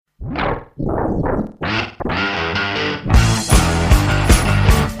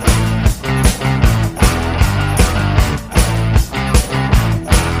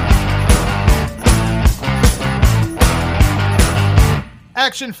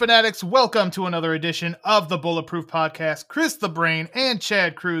Action fanatics, welcome to another edition of the Bulletproof Podcast. Chris the Brain and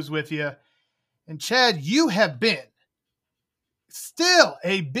Chad Cruz with you. And Chad, you have been still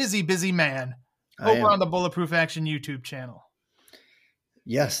a busy man over on the Bulletproof Action YouTube channel.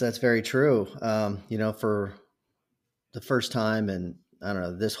 Yes, that's very true. For the first time in, I don't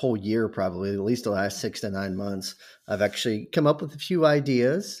know, this whole year, probably at least the last 6 to 9 months, I've actually come up with a few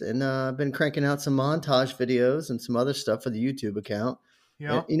ideas and I've been cranking out some montage videos and some other stuff for the YouTube account.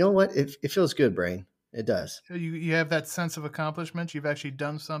 Yeah. You know what? It feels good, Brain. It does. You have that sense of accomplishment. You've actually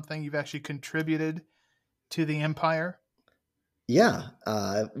done something. You've actually contributed to the empire. Yeah.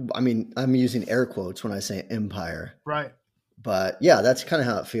 I'm using air quotes when I say empire. Right. But yeah, that's kind of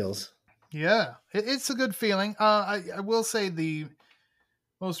how it feels. Yeah, it's a good feeling. I will say the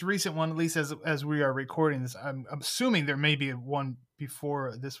most recent one, at least as we are recording this, I'm assuming there may be one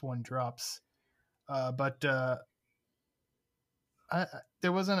before this one drops.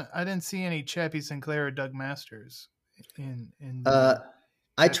 There wasn't. I didn't see any Chappie Sinclair or Doug Masters in.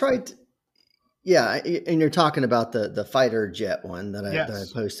 I tried. Yeah, and you're talking about the fighter jet one that I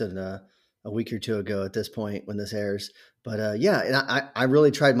posted a week or two ago at this point when this airs. But and I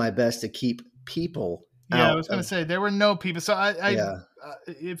really tried my best to keep people. Yeah, I was going to say there were no people. So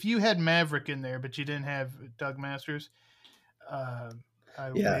if you had Maverick in there, but you didn't have Doug Masters, I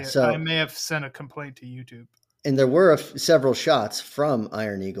may have sent a complaint to YouTube. And there were several shots from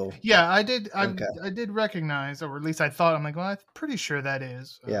Iron Eagle. Yeah, I did. I did recognize, or at least I thought. I'm like, well, I'm pretty sure that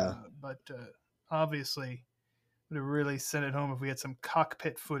is. But obviously, would have really sent it home if we had some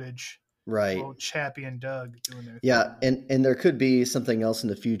cockpit footage. Right. Old Chappie and Doug doing their thing. And there could be something else in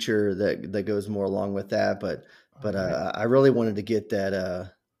the future that goes more along with that. But I really wanted to get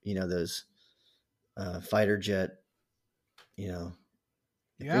that. Those fighter jet.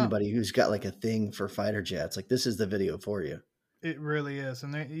 Anybody who's got like a thing for fighter jets, like this is the video for you. It really is.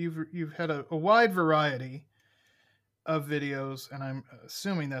 And you've had a wide variety of videos, and I'm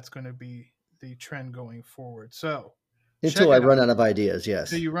assuming that's going to be the trend going forward. So until I run out of ideas,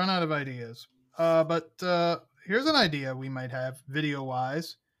 yes. So you run out of ideas. But here's an idea we might have video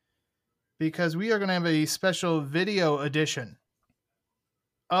wise, because we are going to have a special video edition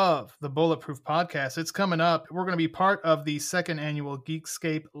of the Bulletproof Podcast. It's coming up. We're going to be part of the second annual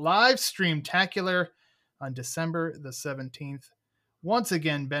Geekscape live stream-tacular on December the 17th. Once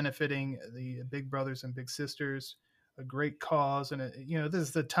again, benefiting the Big Brothers and Big Sisters, a great cause. And, this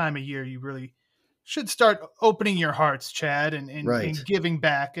is the time of year you really should start opening your hearts, Chad, and giving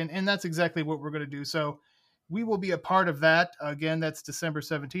back. And that's exactly what we're going to do. So we will be a part of that. Again, that's December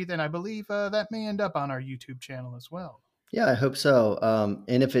 17th. And I believe that may end up on our YouTube channel as well. Yeah, I hope so.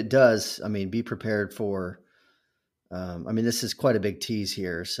 And if it does, be prepared for, this is quite a big tease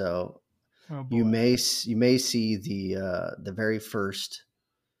here. So you may see the very first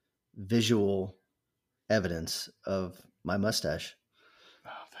visual evidence of my mustache.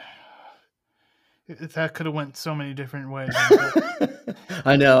 That could have went so many different ways.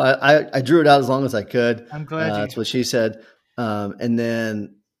 I know. I drew it out as long as I could. I'm glad that's what she said. And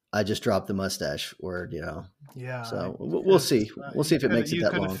then I just dropped the mustache word, Yeah. So we'll see. We'll see if it makes it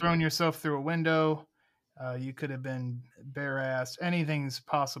that long. You could have thrown yourself through a window. You could have been bare-assed. Anything's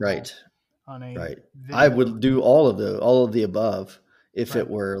possible. Right. On a right. video. I would do all of the above if it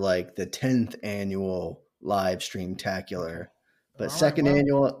were like the 10th annual live stream tacular. But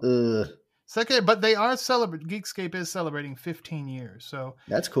annual, Second, but they are Geekscape is celebrating 15 years, so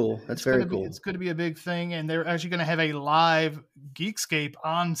that's cool. That's very cool. It's going to be a big thing, and they're actually going to have a live Geekscape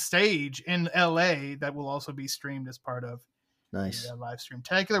on stage in LA that will also be streamed as part of the live stream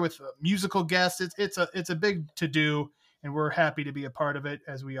tacular with musical guests. It's a big to do, and we're happy to be a part of it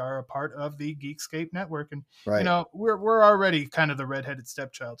as we are a part of the Geekscape network. And we're already kind of the redheaded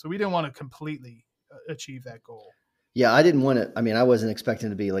stepchild, so we didn't want to completely achieve that goal. Yeah, I didn't want to. I wasn't expecting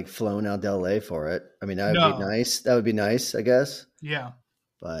to be like flown out to LA for it. That would be nice. That would be nice, I guess. Yeah.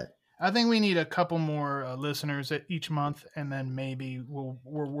 But I think we need a couple more listeners at each month, and then maybe we'll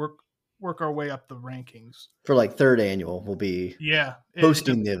work our way up the rankings. For like third annual, we'll be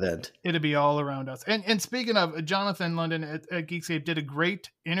hosting the event. It'll be all around us. And speaking of, Jonathan London at Geekscape did a great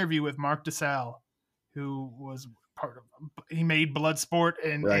interview with Mark DeSalle, who was he made Bloodsport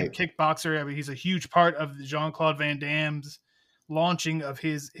and Kickboxer. He's a huge part of Jean-Claude Van Damme's launching of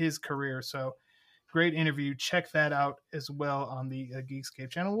his career. So great interview. Check that out as well on the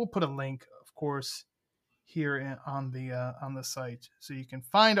Geekscape channel. We'll put a link, of course, here on the site, so you can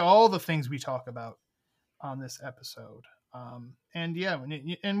find all the things we talk about on this episode. And yeah,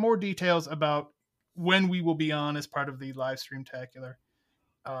 and more details about when we will be on as part of the live stream tacular.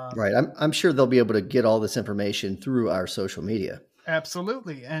 Right. I'm sure they'll be able to get all this information through our social media.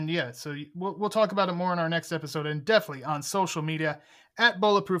 Absolutely. And yeah, so we'll talk about it more in our next episode, and definitely on social media at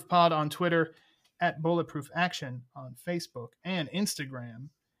Bulletproof Pod on Twitter, at Bulletproof Action on Facebook and Instagram.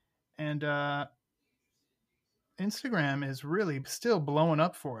 And Instagram is really still blowing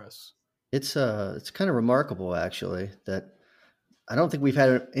up for us. It's kind of remarkable, actually, that I don't think we've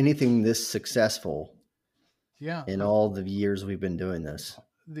had anything this successful. Yeah. In all the years we've been doing this.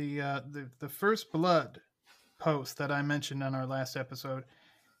 The First Blood post that I mentioned on our last episode,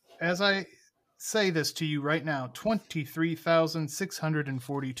 as I say this to you right now,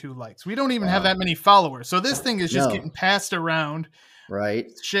 23,642 likes. We don't even have that many followers. So this thing is just getting passed around. Right.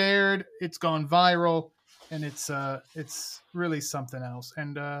 It's shared, it's gone viral, and it's really something else.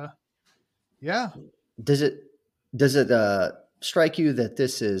 And yeah. Does it strike you that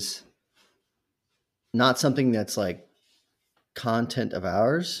this is not something that's like content of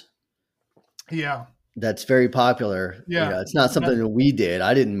ours? Yeah. That's very popular. Yeah. It's not something that we did.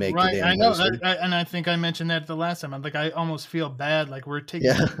 I didn't make right. the damn I know. and I think I mentioned that the last time. I'm like, I almost feel bad. Like we're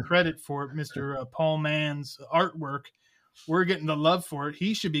taking credit for Mr. Paul Mann's artwork. We're getting the love for it.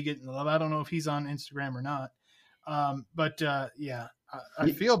 He should be getting the love. I don't know if he's on Instagram or not. But yeah,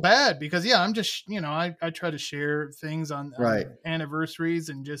 I feel bad because I'm just, I try to share things on anniversaries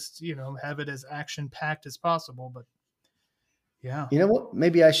and just, have it as action packed as possible. But yeah, you know what?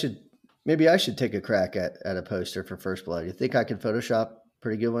 Maybe I should take a crack at a poster for First Blood. You think I can Photoshop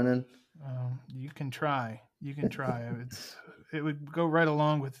pretty good one in? You can try. It would go right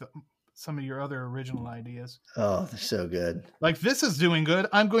along with some of your other original ideas. Oh, they're so good. Like, this is doing good.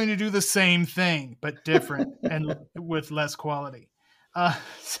 I'm going to do the same thing, but different and with less quality.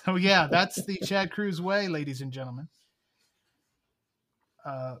 So yeah, that's the Chad Cruz way, ladies and gentlemen.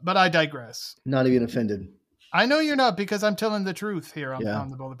 But I digress. Not even offended. I know you're not, because I'm telling the truth here on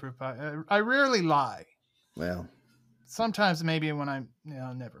the Bulletproof Pod. I rarely lie. Well, sometimes maybe when I'm,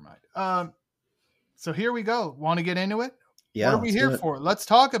 never mind. So here we go. Want to get into it? Yeah. What are we here for? Let's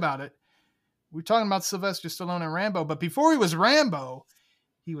talk about it. We're talking about Sylvester Stallone and Rambo, but before he was Rambo,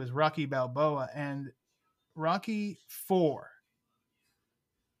 he was Rocky Balboa, and Rocky IV,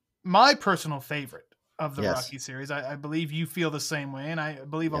 my personal favorite of the Rocky series. I believe you feel the same way, and I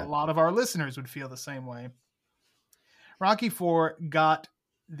believe a lot of our listeners would feel the same way. Rocky IV got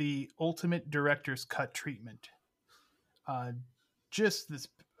the ultimate director's cut treatment just this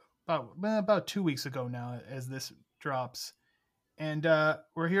about 2 weeks ago now, as this drops. And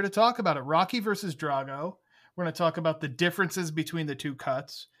we're here to talk about it. Rocky versus Drago. We're going to talk about the differences between the two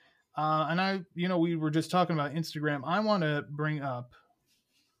cuts. And we were just talking about Instagram. I want to bring up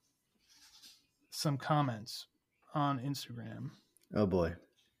some comments on Instagram. Oh boy.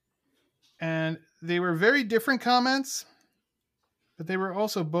 And they were very different comments, but they were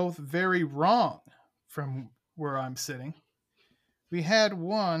also both very wrong from where I'm sitting. We had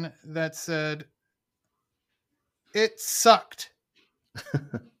one that said, "It sucked."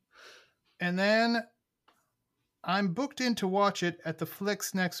 And then, "I'm booked in to watch it at the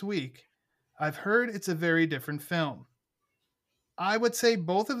Flicks next week. I've heard it's a very different film." I would say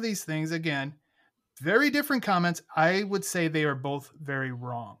both of these things, again, very different comments. I would say they are both very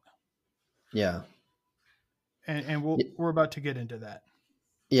wrong. Yeah. And we're about to get into that.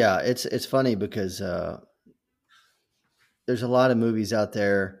 Yeah, it's funny because there's a lot of movies out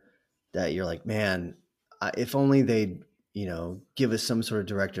there that you're like, man, if only they'd, give us some sort of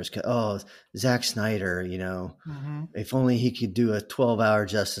director's cut. Oh, Zack Snyder, if only he could do a 12-hour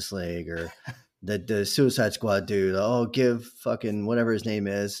Justice League, or the Suicide Squad dude. Oh, give fucking whatever his name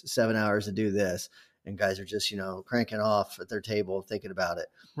is 7 hours to do this. And guys are just, cranking off at their table thinking about it.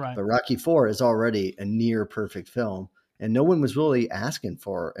 Right. But Rocky IV is already a near perfect film. And no one was really asking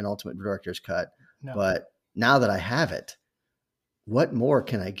for an ultimate director's cut. No. But now that I have it, what more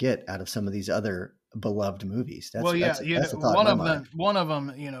can I get out of some of these other beloved movies? That's one of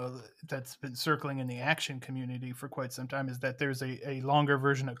them, that's been circling in the action community for quite some time is that there's a longer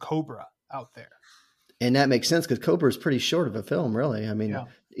version of Cobra out there. And that makes sense because Cobra is pretty short of a film, really. I mean,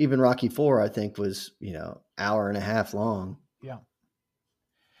 even Rocky IV, I think, was, hour and a half long. Yeah.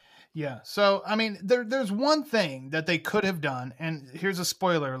 Yeah. So, I mean, there's one thing that they could have done, and here's a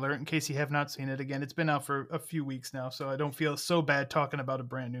spoiler alert in case you have not seen it. Again, it's been out for a few weeks now, so I don't feel so bad talking about a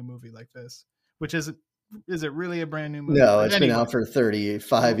brand new movie like this, which is it really a brand new movie? No, it's been out for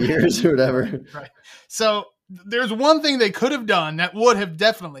 35 years or whatever. Right. So there's one thing they could have done that would have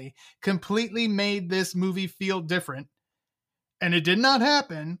definitely completely made this movie feel different, and it did not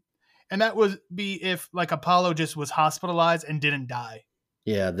happen. And that would be if like Apollo just was hospitalized and didn't die.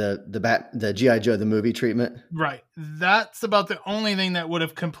 Yeah, the G.I. Joe the movie treatment. Right. That's about the only thing that would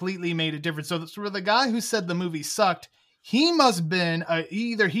have completely made a difference. So for the guy who said the movie sucked, he must have been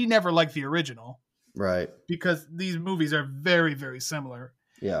either he never liked the original, right? Because these movies are very, very similar.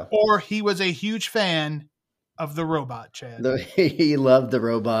 Yeah. Or he was a huge fan of the robot, Chad. He loved the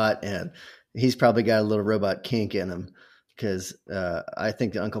robot, and he's probably got a little robot kink in him because I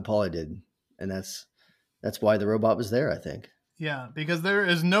think that Uncle Paulie did, and that's why the robot was there, I think. Yeah, because there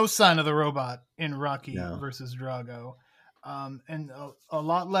is no sign of the robot in Rocky No. versus Drago. And a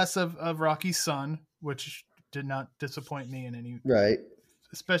lot less of Rocky's son, which did not disappoint me in any. Right.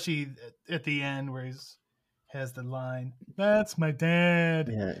 Especially at the end where has the line, "That's my dad."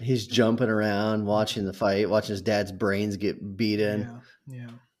 Yeah, he's jumping around, watching the fight, watching his dad's brains get beat in. Yeah.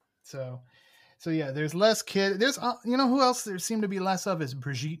 So yeah, there's less kid. There's you know who else there seemed to be less of is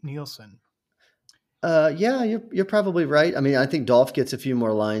Brigitte Nielsen. Yeah, you're probably right. I mean, I think Dolph gets a few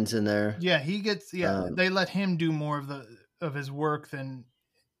more lines in there. Yeah, he gets. Yeah, they let him do more of his work than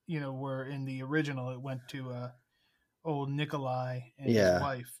where in the original it went to old Nikolai and his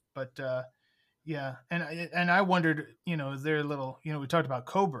wife. But yeah, and I wondered, is there a little, we talked about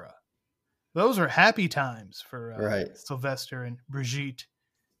Cobra. Those are happy times for Sylvester and Brigitte.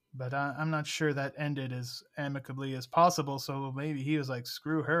 But I'm not sure that ended as amicably as possible. So maybe he was like,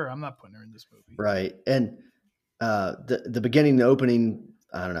 screw her. I'm not putting her in this movie. Right. And the beginning, the opening,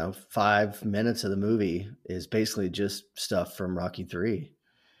 I don't know, 5 minutes of the movie is basically just stuff from Rocky III.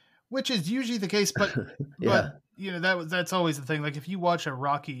 Which is usually the case. But, but that's always the thing. Like if you watch a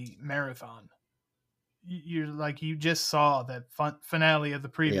Rocky marathon, you're like, you just saw that finale of the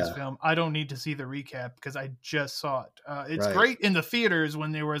previous film. I don't need to see the recap because I just saw it. It's great in the theaters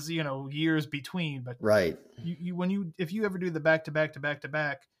when there was, years between, but if you ever do the back to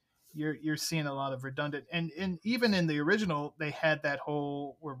back, you're seeing a lot of redundant, and even in the original, they had that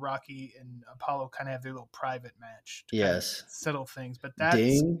whole where Rocky and Apollo kind of have their little private match to kind of settle things. But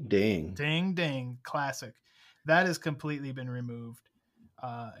that's ding, classic. That has completely been removed.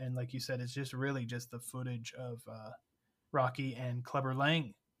 And like you said, it's just really just the footage of Rocky and Clubber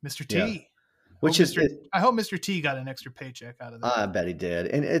Lang, Mr. T. I hope Mr. T got an extra paycheck out of that. I bet he did,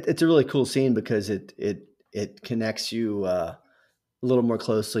 and it's a really cool scene because it connects you a little more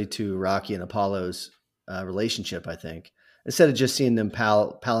closely to Rocky and Apollo's relationship. I think instead of just seeing them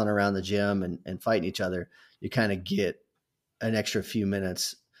palling around the gym and fighting each other, you kind of get an extra few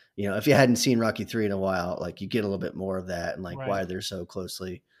minutes. If you hadn't seen Rocky III in a while, like you get a little bit more of that and why they're so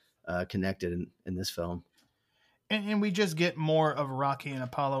closely connected in this film. And we just get more of Rocky and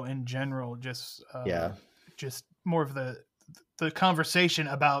Apollo in general. Just more of the conversation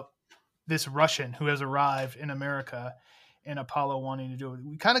about this Russian who has arrived in America and Apollo wanting to do it.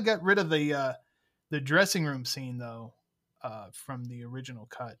 We kind of got rid of the dressing room scene though, from the original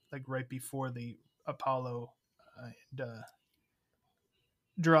cut, like right before the Apollo and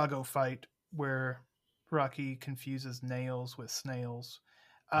Drago fight where Rocky confuses nails with snails.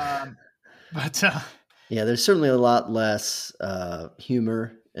 There's certainly a lot less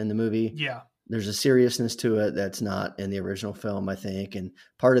humor in the movie. Yeah. There's a seriousness to it that's not in the original film, I think. And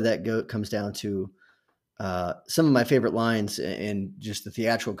part of that comes down to some of my favorite lines in just the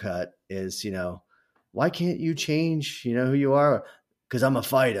theatrical cut is, why can't you change, who you are? Because I'm a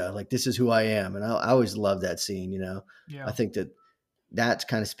fighter. Like, this is who I am. And I always love that scene, Yeah. I think that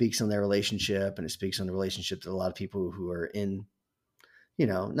kind of speaks on their relationship, and it speaks on the relationship that a lot of people who are in,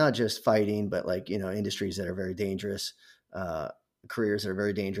 not just fighting, but industries that are very dangerous, careers that are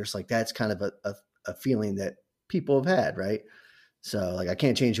very dangerous. Like that's kind of a feeling that people have had. Right. So like, I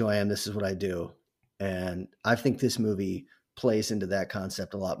can't change who I am. This is what I do. And I think this movie plays into that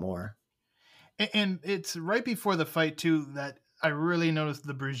concept a lot more. And it's right before the fight too, that I really noticed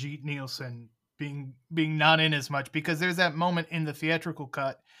the Brigitte Nielsen being not in as much, because there's that moment in the theatrical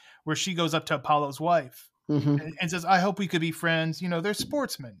cut where she goes up to Apollo's wife and says, I hope we could be friends. They're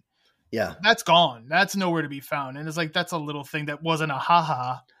sportsmen. Yeah. That's gone. That's nowhere to be found. And it's like, that's a little thing that wasn't a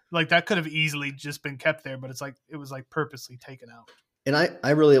haha. Like that could have easily just been kept there, but it's like, it was like purposely taken out. And I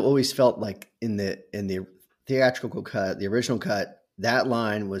really always felt like in the theatrical cut, the original cut, that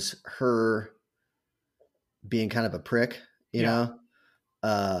line was her being kind of a prick, you know?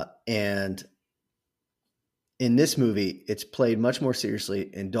 And in this movie, it's played much more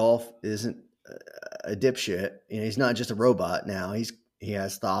seriously, and Dolph isn't a dipshit. He's not just a robot now. He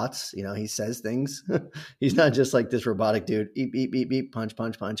has thoughts, he says things. He's not just like this robotic dude, beep, beep, beep, beep, punch,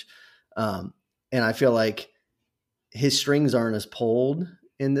 punch, punch. And I feel like his strings aren't as pulled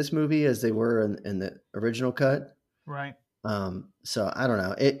in this movie as they were in the original cut. Right. So I don't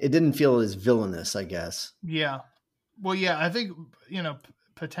know. It didn't feel as villainous, I guess. Yeah. Well, yeah, I think,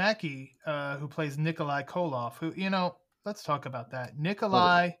 Pataki, who plays Nikolai Koloff, who, let's talk about that. What a,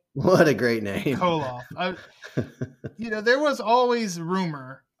 Nikolai what a great name. Koloff. There was always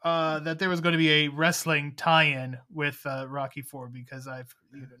rumor that there was going to be a wrestling tie-in with Rocky IV because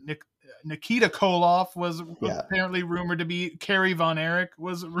Nikita Koloff was Yeah. apparently rumored to be, Kerry Von Erich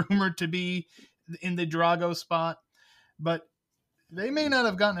was rumored to be in the Drago spot, but they may not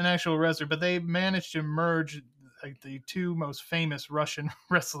have gotten an actual wrestler, but they managed to merge like the two most famous Russian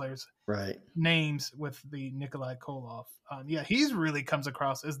wrestlers Right. names with the Nikolai Koloff. He's really comes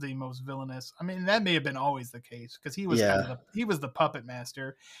across as the most villainous. I mean, that may have been always the case because he was he was the puppet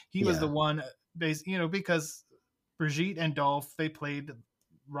master. He was the one, because Brigitte and Dolph, they played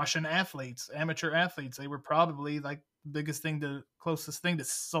Russian athletes, amateur athletes. They were probably like the closest thing to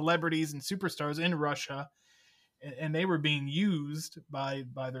celebrities and superstars in Russia, and they were being used by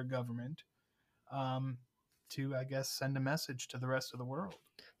their government to, I guess, send a message to the rest of the world.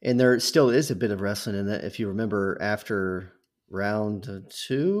 And there still is a bit of wrestling in that. If you remember, after round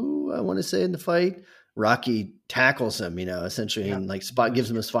 2, I want to say, in the fight, Rocky tackles him, essentially, and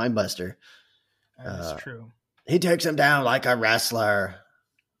gives him a spine buster. That is true. He takes him down like a wrestler.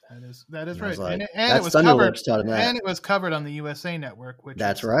 That is right. Like, and it was covered. And it was covered on the USA Network, which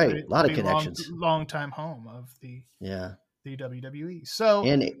that's right. A lot of connections. Long time home of the WWE. So,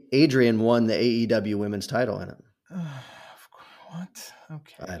 and Adrian won the AEW Women's title in it. What?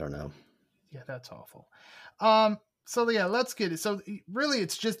 Okay. I don't know. Yeah, that's awful. So let's get it. So really,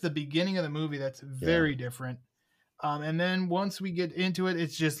 it's just the beginning of the movie that's very different. And then once we get into it,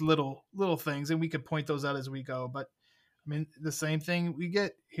 it's just little things, and we could point those out as we go. But I mean, the same thing we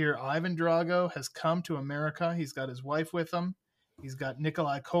get here. Ivan Drago has come to America. He's got his wife with him. He's got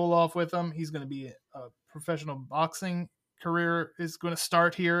Nikolai Koloff with him. He's going to be a professional boxing career is going to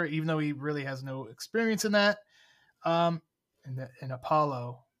start here, even though he really has no experience in that. And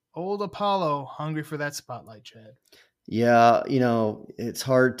Apollo, old Apollo, hungry for that spotlight, Chad. Yeah, it's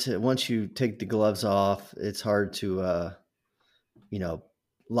hard to, once you take the gloves off, it's hard to,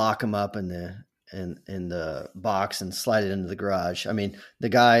 lock him up in the box and slide it into the garage. I mean, the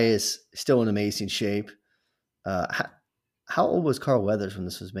guy is still in amazing shape. How old was Carl Weathers when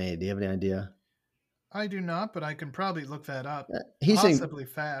this was made? Do you have any idea? I do not, but I can probably look that up. He's possibly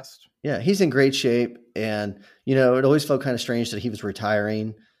fast. Yeah, he's in great shape, and it always felt kind of strange that he was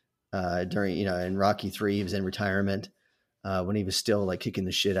retiring during, in Rocky III. He was in retirement when he was still like kicking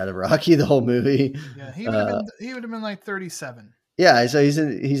the shit out of Rocky the whole movie. Yeah, he would have been like 37. Yeah, so he's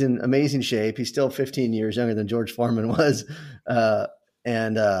in amazing shape. He's still 15 years younger than George Foreman was,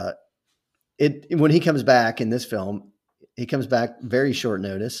 and when he comes back in this film, he comes back very short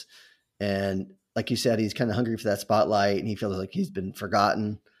notice, and like you said, he's kind of hungry for that spotlight, and he feels like he's been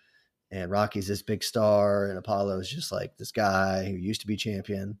forgotten. And Rocky's this big star, and Apollo is just like this guy who used to be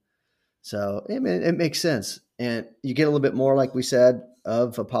champion. So, I mean, it makes sense. And you get a little bit more, like we said,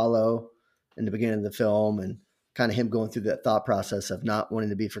 of Apollo in the beginning of the film, and kind of him going through that thought process of not wanting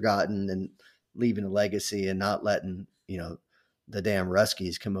to be forgotten and leaving a legacy and not letting, the damn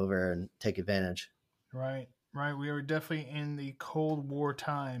Ruskies come over and take advantage. Right. We were definitely in the Cold War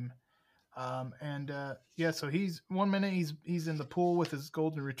time. So he's 1 minute he's in the pool with his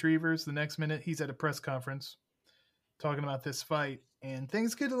golden retrievers. The next minute he's at a press conference talking about this fight, and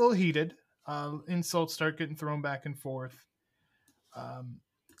things get a little heated. Insults start getting thrown back and forth,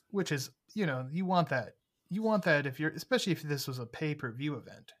 which is, you want that. You want that especially if this was a pay-per-view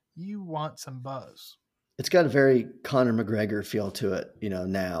event, you want some buzz. It's got a very Conor McGregor feel to it,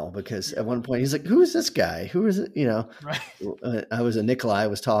 now, because at one point he's like, who is this guy? Who is it? Right. I was a Nikolai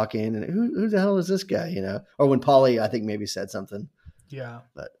was talking, and who the hell is this guy? Or when Paulie, I think maybe said something. Yeah.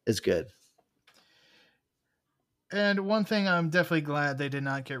 But it's good. And one thing I'm definitely glad they did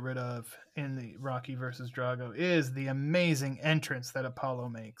not get rid of in the Rocky versus Drago is the amazing entrance that Apollo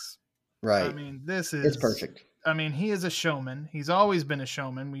makes. Right. I mean, it's perfect. I mean, he is a showman. He's always been a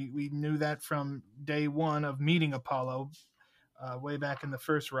showman. We knew that from day one of meeting Apollo, way back in the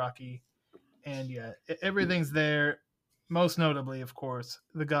first Rocky. And yeah, everything's there. Most notably, of course,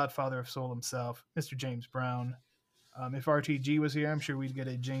 the Godfather of Soul himself, Mr. James Brown. If RTG was here, I'm sure we'd get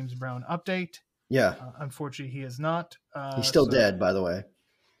a James Brown update. Yeah. Unfortunately, he is not. He's still dead, by the way.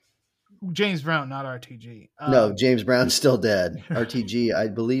 James Brown, not RTG. No, James Brown's still dead. RTG, I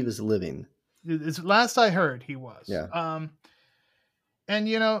believe, is living. Last I heard, he was. Yeah. And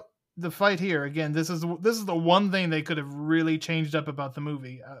the fight here again. This is the one thing they could have really changed up about the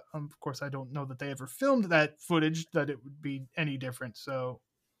movie. Of course, I don't know that they ever filmed that footage that it would be any different. So,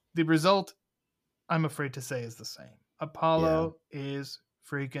 the result, I'm afraid to say, is the same. Apollo is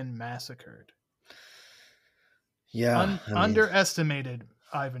freaking massacred. Yeah. Underestimated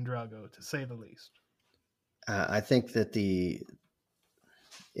Ivan Drago, to say the least. I think that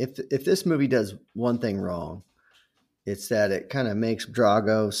if this movie does one thing wrong, it's that it kind of makes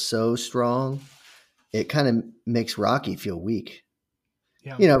Drago so strong, it kind of makes Rocky feel weak.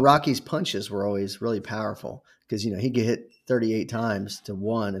 Yeah. Rocky's punches were always really powerful because, he could hit 38 times to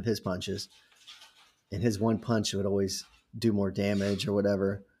one of his punches, and his one punch would always do more damage or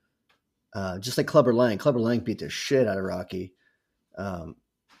whatever. Just like Clubber Lang. Clubber Lang beat the shit out of Rocky.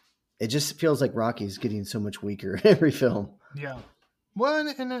 It just feels like Rocky's getting so much weaker every film. Yeah. Well,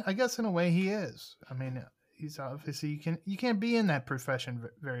 and I guess in a way he is. I mean, he's obviously you can't be in that profession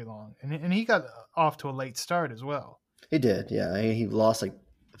very long, and he got off to a late start as well. He did, yeah. He lost like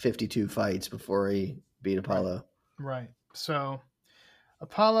 52 fights before he beat Apollo. Right. So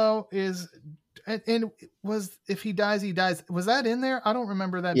Apollo is, and was if he dies, he dies. Was that in there? I don't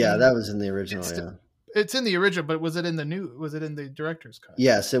remember that. Yeah, that was in the original. It's in the original, but was it in the new? Was it in the director's cut?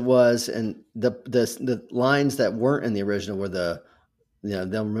 Yes, it was. And the lines that weren't in the original were they'll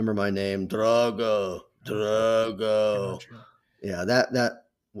remember my name, Drago. Yeah, that.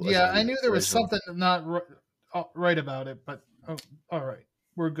 Yeah, I knew there was something not right about it, but all right,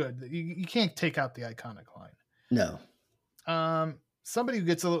 we're good. You can't take out the iconic line. No. Somebody who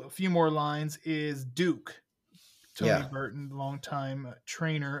gets a few more lines is Duke. Tony Burton, longtime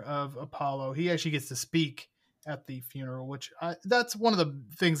trainer of Apollo. He actually gets to speak at the funeral, which that's one of the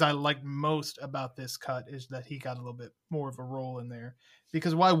things I like most about this cut is that he got a little bit more of a role in there.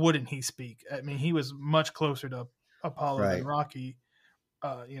 Because why wouldn't he speak? I mean, he was much closer to Apollo than Rocky,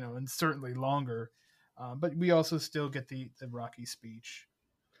 and certainly longer. But we also still get the Rocky speech.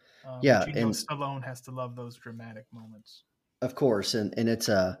 And Stallone has to love those dramatic moments. Of course, and it's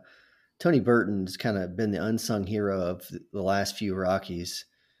Tony Burton's kind of been the unsung hero of the last few Rockies.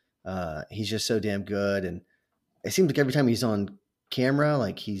 He's just so damn good, and it seems like every time he's on camera,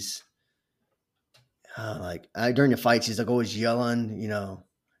 like he's during the fights, he's like always yelling,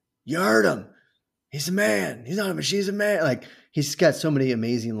 you heard him. He's a man. He's not a machine. He's a man. Like he's got so many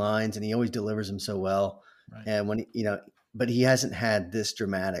amazing lines, and he always delivers them so well. Right. And when but he hasn't had this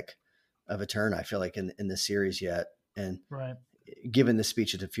dramatic of a turn, I feel like in this series yet. And given the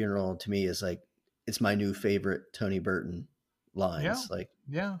speech at the funeral, to me is like it's my new favorite Tony Burton lines.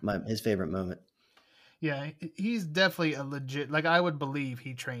 His favorite moment. Yeah, he's definitely a legit. Like I would believe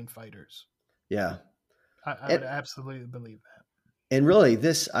he trained fighters. Yeah, I would absolutely believe that. And really,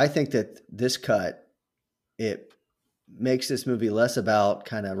 I think that this cut it makes this movie less about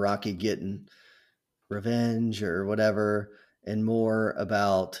kind of Rocky getting revenge or whatever, and more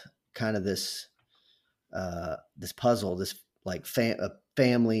about kind of this puzzle, this like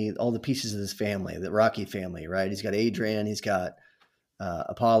family, all the pieces of this family, the Rocky family, right? He's got Adrian, he's got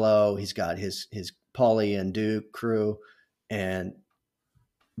Apollo, he's got his Paulie and Duke crew, and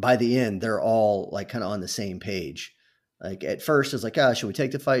by the end, they're all like kind of on the same page. Like at first, it's like, should we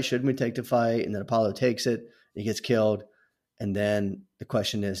take the fight? Shouldn't we take the fight? And then Apollo takes it, he gets killed, and then the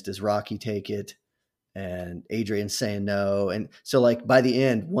question is, does Rocky take it? And Adrian's saying no. And so like by the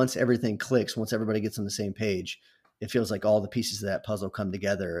end, once everything clicks, once everybody gets on the same page, it feels like all the pieces of that puzzle come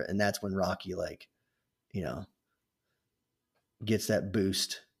together. And that's when Rocky gets that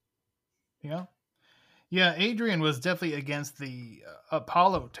boost. Yeah. Yeah. Adrian was definitely against the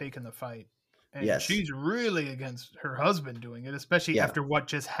Apollo taking the fight. And she's really against her husband doing it, especially after what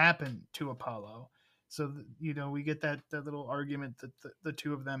just happened to Apollo. So, we get that little argument that the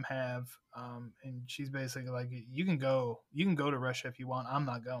two of them have. And she's basically like, you can go to Russia if you want. I'm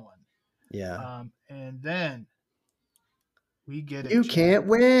not going. Yeah. And then we get it. You can't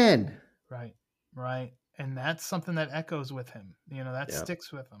win. Right. Right. And that's something that echoes with him, that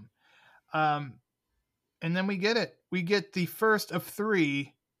sticks with him. And then we get it. We get the first of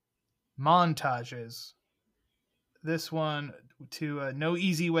 3 montages. This one to No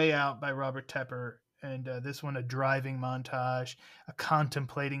Easy Way Out by Robert Tepper. And this one, a driving montage, a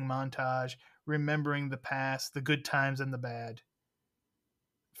contemplating montage, remembering the past, the good times and the bad.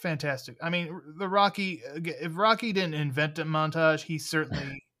 Fantastic. I mean, if Rocky didn't invent a montage, he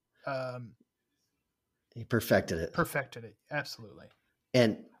certainly he perfected it. Absolutely.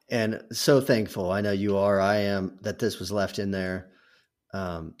 And so thankful. I know you are. I am that this was left in there.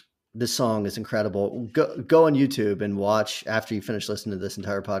 This song is incredible. Go on YouTube and watch after you finish listening to this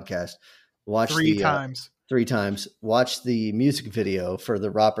entire podcast. Watch 3 times. 3 times. Watch the music video for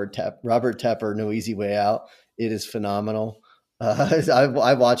the Robert Tepper No Easy Way Out. It is phenomenal.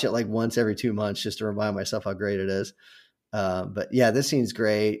 I watch it like once every 2 months just to remind myself how great it is. But yeah, this scene's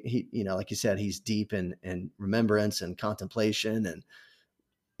great. He, like you said, he's deep in remembrance and contemplation, and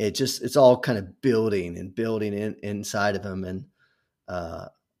it's all kind of building and building inside of him. And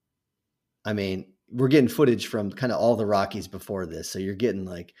I mean, we're getting footage from kind of all the Rockies before this, so you're getting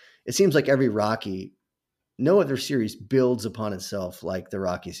like, it seems like every Rocky, no other series builds upon itself like the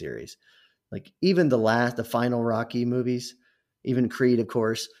Rocky series. Like even the final Rocky movies, even Creed, of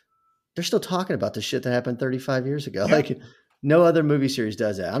course, they're still talking about the shit that happened 35 years ago. Yeah. Like no other movie series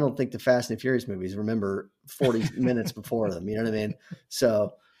does that. I don't think the Fast and Furious movies remember 40 minutes before them. You know what I mean?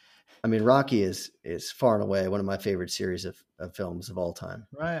 So, I mean, Rocky is far and away one of my favorite series of films of all time.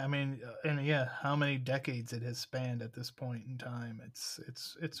 Right. I mean, and yeah, how many decades it has spanned at this point in time?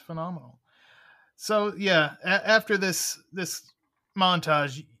 It's phenomenal. So yeah, after this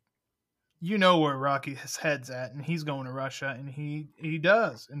montage, you know where Rocky's head's at, and he's going to Russia, and he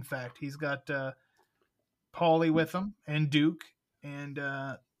does. In fact, he's got Paulie with him and Duke, and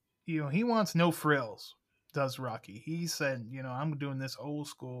he wants no frills. Does Rocky? He said, I'm doing this old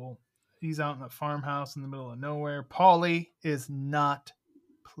school. He's out in a farmhouse in the middle of nowhere. Paulie is not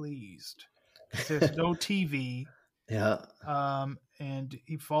pleased. There's no TV. Yeah. And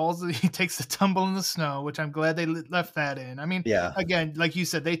he falls. He takes a tumble in the snow, which I'm glad they left that in. I mean, yeah. Again, like you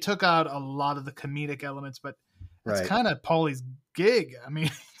said, they took out a lot of the comedic elements, but that's right. kind of Paulie's gig. I mean,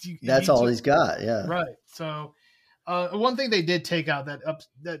 that's all he's got. Yeah. Right. So, one thing they did take out that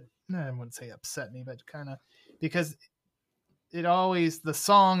I wouldn't say upset me, but kind of because the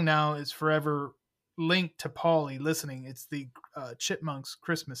song now is forever linked to Paulie listening. It's the Chipmunks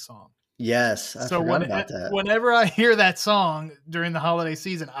Christmas song. Yes, I forgot about that. Whenever I hear that song during the holiday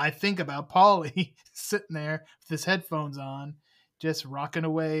season, I think about Paulie sitting there with his headphones on, just rocking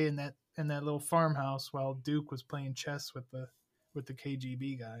away in that little farmhouse while Duke was playing chess with the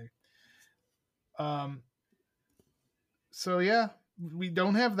KGB guy. So yeah, we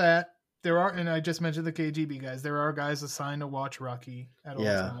don't have that. There are, and I just mentioned the KGB guys. There are guys assigned to watch Rocky at all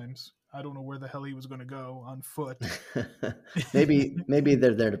times. I don't know where the hell he was going to go on foot. maybe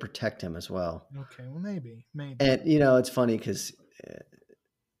they're there to protect him as well. Okay, well maybe. And it's funny because,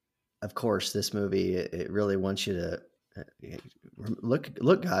 of course, this movie it really wants you to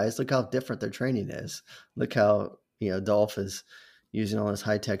look, guys, look how different their training is. Look how Dolph is using all this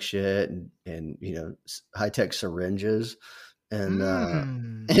high tech shit and high tech syringes, and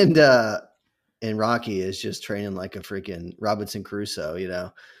Rocky is just training like a freaking Robinson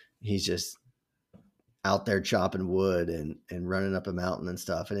Crusoe. He's just out there chopping wood and running up a mountain and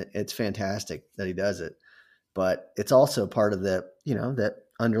stuff. And it's fantastic that he does it, but it's also part of the, that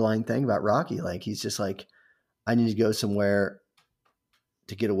underlying thing about Rocky. Like, he's just like, I need to go somewhere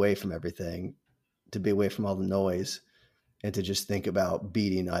to get away from everything, to be away from all the noise, and to just think about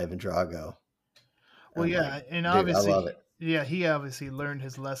beating Ivan Drago. Well, yeah. Like, and obviously, I love it. Yeah, he obviously learned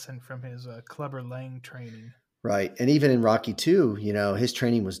his lesson from his Clubber Lang training. Right. And even in Rocky 2, his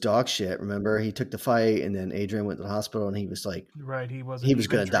training was dog shit. Remember, he took the fight and then Adrian went to the hospital and he was like, right. He was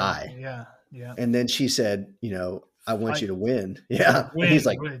going to die. Yeah. Yeah. And then she said, I want you to win. Yeah. Win, and he's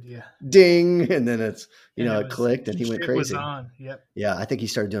like, yeah. Ding. And then it's, it clicked and he went crazy. Was on. Yep. Yeah. I think he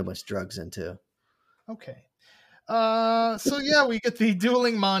started doing a bunch of drugs then too. Okay. So yeah, we get the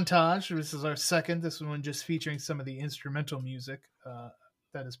dueling montage. This is our second. This one just featuring some of the instrumental music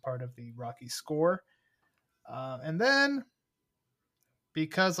that is part of the Rocky score. And then,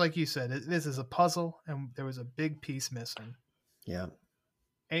 because like you said, this is a puzzle and there was a big piece missing. Yeah.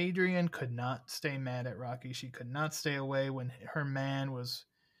 Adrian could not stay mad at Rocky. She could not stay away when her man was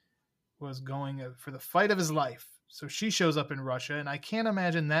going for the fight of his life. So she shows up in Russia, and I can't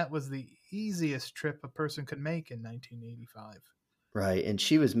imagine that was the easiest trip a person could make in 1985. Right, and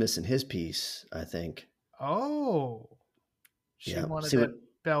she was missing his piece, I think. Oh. She wanted that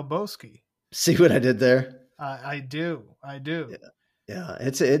Balboski. See what I did there? I do. Yeah,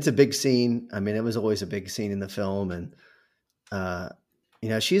 it's a big scene. I mean, it was always a big scene in the film, and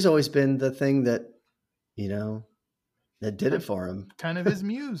she's always been the thing that that did it for him. Kind of his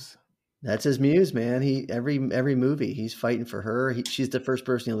muse. That's his muse, man. He every movie he's fighting for her. She's the first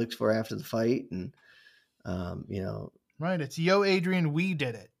person he looks for after the fight, and right. It's Yo Adrian, we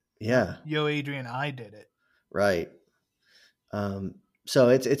did it. Yeah. Yo Adrian, I did it. Right. So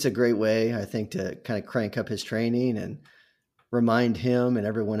it's a great way, I think, to kind of crank up his training and remind him and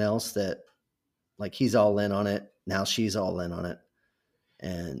everyone else that like he's all in on it. Now she's all in on it,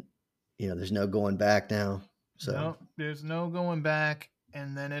 and there's no going back now. So no, there's no going back.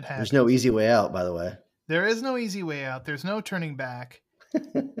 And then it happens. There's no easy way out, by the way. There is no easy way out. There's no turning back.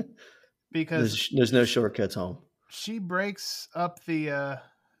 Because there's no shortcuts home. She breaks up the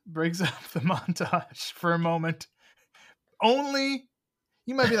montage for a moment only,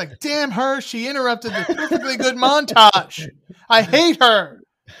 you might be like, damn her, she interrupted the perfectly good montage. I hate her.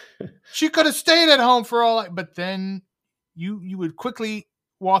 She could have stayed at home for all but then you would quickly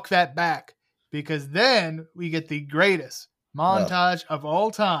walk that back, because then we get the greatest montage of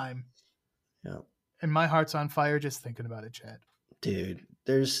all time. Yeah. And my heart's on fire just thinking about it, Chad. Dude,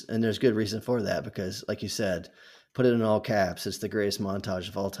 there's good reason for that, because like you said, put it in all caps, it's the greatest montage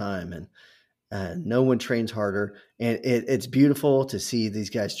of all time. And no one trains harder. And it's beautiful to see these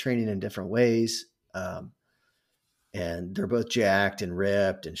guys training in different ways. And they're both jacked and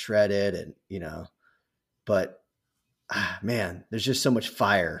ripped and shredded, and, but man, there's just so much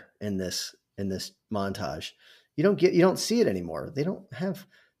fire in this montage. You don't see it anymore.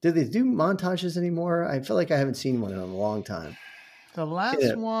 Do they do montages anymore? I feel like I haven't seen one in a long time. The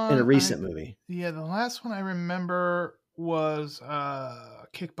last one in a recent movie. Yeah, the last one I remember was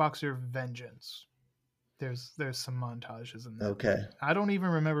Kickboxer Vengeance. There's some montages in there. Okay. I don't even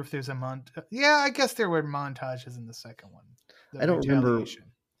remember if there's a Yeah, I guess there were montages in the second one. I don't remember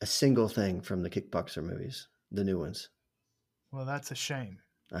a single thing from the Kickboxer movies, the new ones. Well, that's a shame.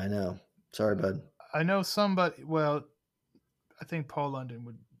 I know. Sorry, bud. I know somebody. Well, I think Paul London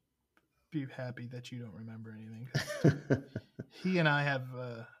would be happy that you don't remember anything. He and I have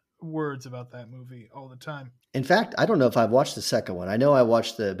words about that movie all the time. In fact, I don't know if I've watched the second one. I know I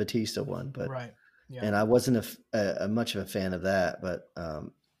watched the Batista one, but right. Yeah. And I wasn't a much of a fan of that, but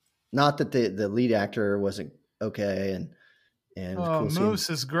not that the lead actor wasn't okay. And cool Moose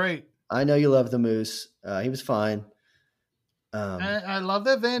is great. I know you love the Moose. He was fine. I love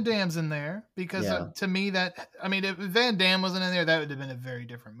that Van Damme's in there, because to me if Van Damme wasn't in there, that would have been a very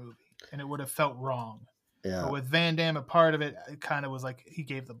different movie, and it would have felt wrong. Yeah. But with Van Damme a part of it, it kind of was like he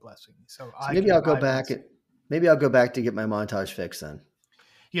gave the blessing. So maybe I'll go back. Maybe I'll go back to get my montage fix then.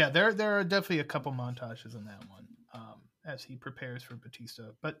 Yeah, there are definitely a couple montages in that one as he prepares for Batista.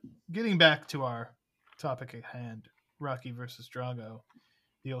 But getting back to our topic at hand, Rocky versus Drago,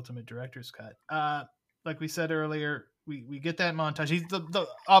 the Ultimate Director's Cut. Like we said earlier, we get that montage. He's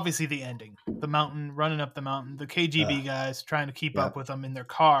obviously the ending, the mountain, running up the mountain, the KGB guys trying to keep up with them in their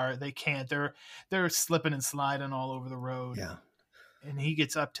car. They can't. They're slipping and sliding all over the road. Yeah. And he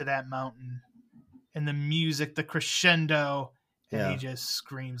gets up to that mountain, and the music, the crescendo, and he just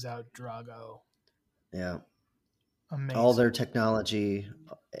screams out Drago. Yeah. Amazing. All their technology,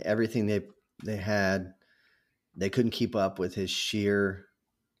 everything they had, they couldn't keep up with his sheer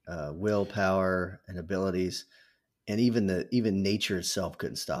willpower and abilities. And even nature itself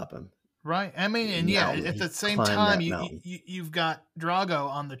couldn't stop him. Right. I mean, and at the same time, you've got Drago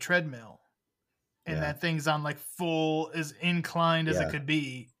on the treadmill, and that thing's on like full, as inclined as it could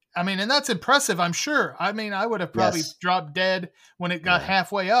be. I mean, and that's impressive, I'm sure. I mean, I would have probably dropped dead when it got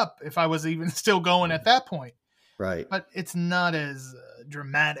halfway up if I was even still going at that point. Right. But it's not as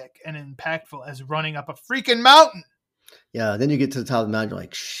dramatic and impactful as running up a freaking mountain. Yeah. Then you get to the top of the mountain, you're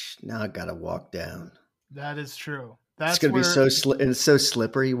like, shh, now I got to walk down. That is true. It's going to be and it's so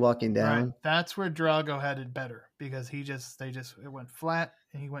slippery walking down. Right. That's where Drago had it better, because it went flat,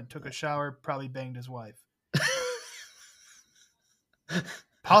 and he took a shower, probably banged his wife.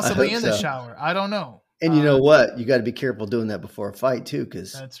 Possibly in the shower. I don't know. And you know what? You got to be careful doing that before a fight too,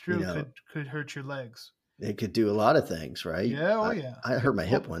 because that's true. Could hurt your legs. It could do a lot of things, right? Yeah. I hurt my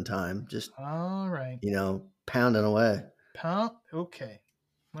hip one time. Just all right. Pounding away. Okay.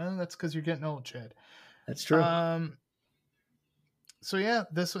 Well, that's because you're getting old, Chad. That's true. So yeah,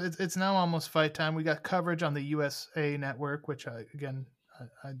 it's now almost fight time. We got coverage on the USA Network, which I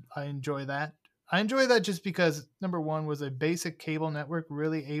enjoy that. I enjoy that just because, number one, was a basic cable network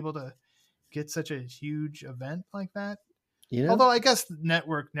really able to get such a huge event like that? Although I guess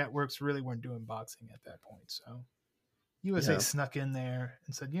networks really weren't doing boxing at that point. So USA snuck in there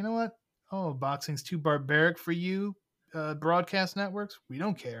and said, you know what? Oh, boxing's too barbaric for you broadcast networks. We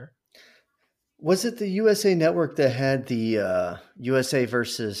don't care. Was it the USA Network that had the USA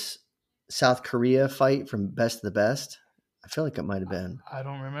versus South Korea fight from Best of the Best? I feel like it might have been. I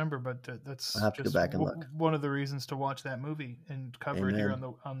don't remember, but that's I'll have to go back and look. One of the reasons to watch that movie and cover it here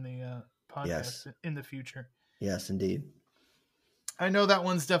on the podcast in the future. Yes, indeed. I know that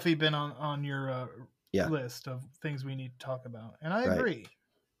one's definitely been on your list of things we need to talk about, and I agree.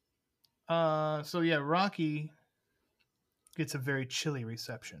 Rocky gets a very chilly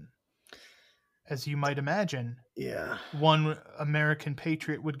reception, as you might imagine. Yeah, one American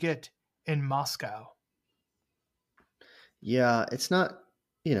patriot would get in Moscow. Yeah, it's not,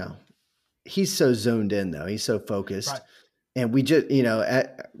 he's so zoned in though. He's so focused. Right. And we just,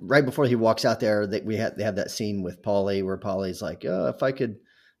 right before he walks out there, they have that scene with Paulie where Paulie's like, oh, if I could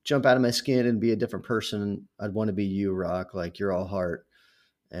jump out of my skin and be a different person. I'd want to be you, Rock. Like, you're all heart.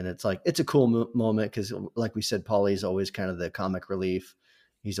 And it's like, it's a cool moment because, like we said, Paulie's always kind of the comic relief.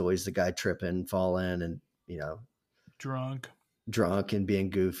 He's always the guy tripping, falling, and, you know, drunk and being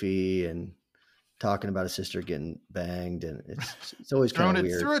goofy and talking about his sister getting banged. And it's always kind of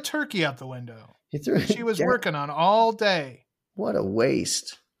weird. Threw a turkey out the window. She She was working on all day. What a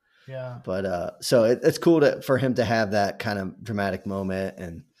waste. Yeah. But so it's cool for him to have that kind of dramatic moment.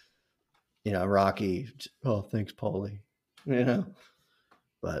 And, you know, Rocky, oh, thanks, Paulie. You know,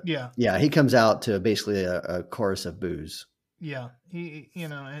 but yeah, he comes out to basically a chorus of boos. Yeah, he, you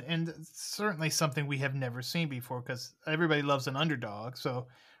know, and certainly something we have never seen before because everybody loves an underdog. So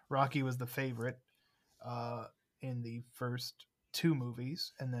Rocky was the favorite in the first two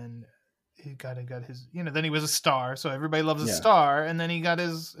movies, and then he got his, you know, then he was a star. So everybody loves a star, and then he got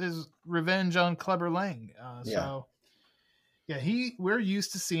his revenge on Clubber Lang. So yeah, we're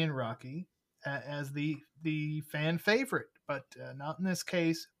used to seeing Rocky as the fan favorite, but not in this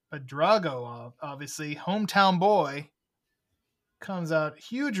case. But Drago, obviously, hometown boy, comes out,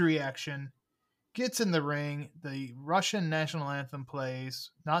 huge reaction, gets in the ring. The Russian national anthem plays,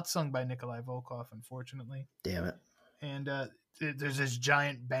 not sung by Nikolai Volkov, unfortunately. Damn it. And there's this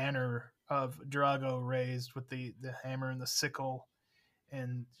giant banner of Drago raised with the hammer and the sickle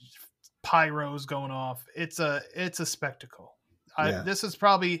and pyros going off. It's a spectacle.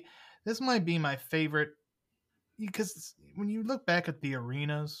 This might be my favorite, because when you look back at the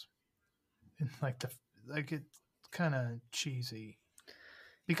arenas, and it's kind of cheesy,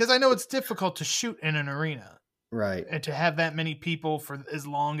 because I know it's difficult to shoot in an arena, right, and to have that many people for as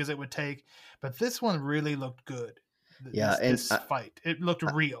long as it would take. But this one really looked good. This fight, it looked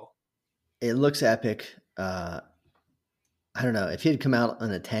real. It looks epic. I don't know if he had come out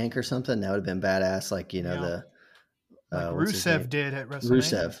on a tank or something, that would have been badass. Like, you know, like Rusev did at WrestleMania.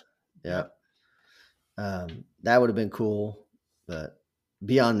 Rusev, yeah. That would have been cool, but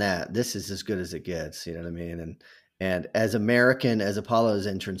beyond that, this is as good as it gets. You know what I mean? And as American as Apollo's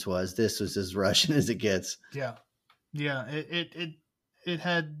entrance was, this was as Russian as it gets. Yeah. It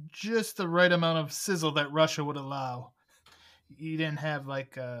had just the right amount of sizzle that Russia would allow. You didn't have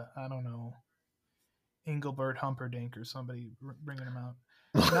like I don't know, Engelbert Humperdinck or somebody bringing him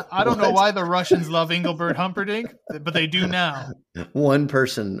out. I don't know why the Russians love Engelbert Humperdinck, but they do now. One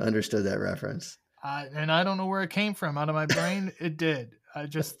person understood that reference. And I don't know where it came from. Out of my brain, it did. I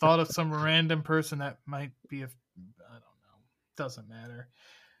just thought of some random person that might be I don't know. Doesn't matter.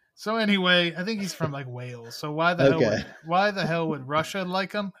 So anyway, I think he's from like Wales. So why the hell would Russia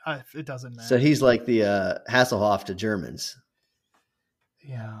like him? It doesn't matter. So he's like the Hasselhoff to Germans.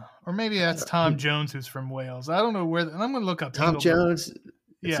 Yeah, or maybe that's Tom Jones, who's from Wales. I don't know where. And I'm going to look up Tom Jones.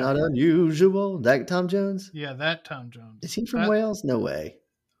 It's not unusual. That Tom Jones? Yeah, that Tom Jones. Is he from Wales? No way.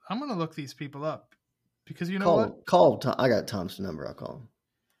 I'm going to look these people up because you know what? Call Tom. I got Tom's number. I'll call him.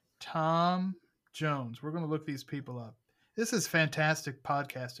 Tom Jones. We're going to look these people up. This is fantastic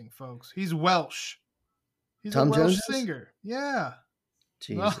podcasting, folks. He's Welsh. He's a Welsh singer. Yeah.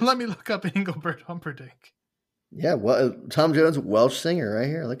 Well, let me look up Engelbert Humperdinck. Yeah, well, Tom Jones, Welsh singer, right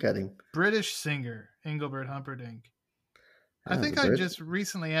here. Look at him. British singer, Engelbert Humperdinck. I think I just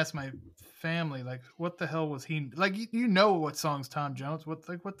recently asked my family, like, what the hell was he like? You know what songs Tom Jones? What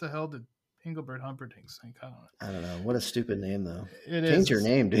the hell did Engelbert Humperdinck sing? I don't know. What a stupid name, though. Change your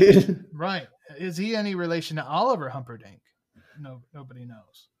name, dude. Right? Is he any relation to Oliver Humperdinck? No, nobody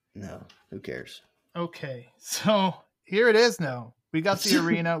knows. No, who cares? Okay, so here it is. Now we got the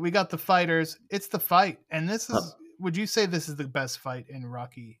arena, we got the fighters. It's the fight, and this is. Would you say this is the best fight in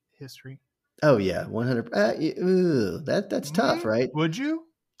Rocky history? Oh yeah, 100. That's tough, right? Would you?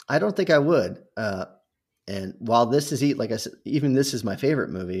 I don't think I would. And while this is, like I said, even this is my favorite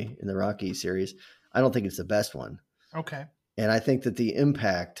movie in the Rocky series, I don't think it's the best one. Okay. And I think that the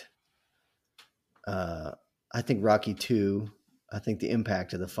impact. I think Rocky 2. I think the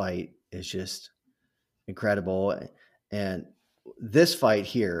impact of the fight is just incredible, and this fight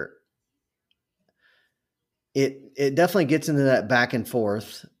here, it definitely gets into that back and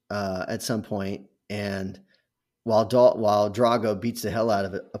forth at some point. And while Drago beats the hell out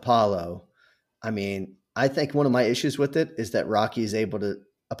of Apollo, I mean, I think one of my issues with it is that Rocky is able to.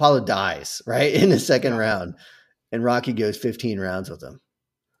 Apollo dies right in the second round, and Rocky goes 15 rounds with him.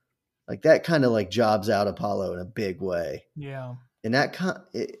 Like that kind of like jobs out Apollo in a big way. Yeah. And that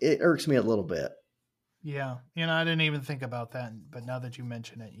it irks me a little bit. Yeah. You know, I didn't even think about that, but now that you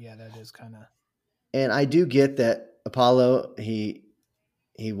mention it, yeah, that is kind of. And I do get that Apollo, he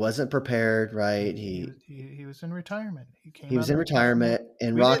wasn't prepared, right? He was in retirement. He was in retirement,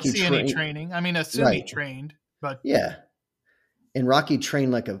 and Rocky didn't see any training. I mean, assume he trained, but yeah. and Rocky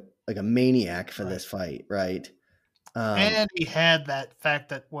trained like a maniac for Right. this fight, right? And he had that fact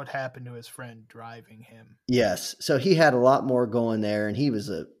that what happened to his friend driving him. Yes. So he had a lot more going there, and he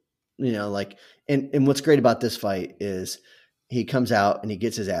was like, and what's great about this fight is he comes out and he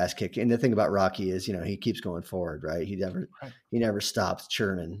gets his ass kicked. And the thing about Rocky is, he keeps going forward, right? He never stops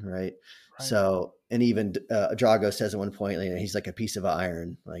churning, right? Right. So, and even Drago says at one point, he's like a piece of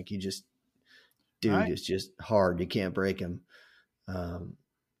iron. Like is just hard. You can't break him.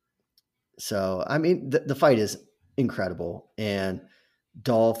 So, I mean, the fight is incredible, and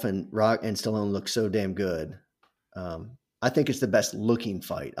Dolph and Rock and Stallone look so damn good. I think it's the best looking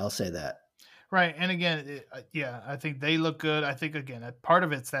fight. I'll say that. Right. And again, I think they look good. I think, again, part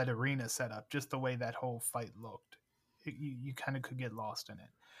of it's that arena setup, just the way that whole fight looked. You kind of could get lost in it.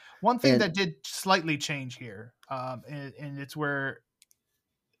 One thing that did slightly change here, and it's where,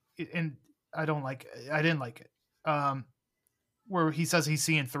 and I didn't like it, where he says he's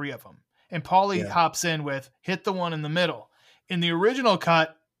seeing 3 of them. And Paulie hops in with hit the one in the middle. In the original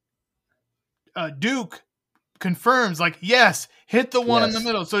cut, Duke confirms, like, yes, hit the one in the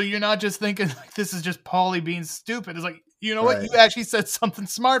middle. So you're not just thinking like this is just Paulie being stupid. It's like, you know what? You actually said something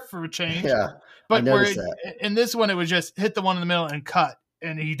smart for a change. Yeah. But in this one, it was just hit the one in the middle and cut.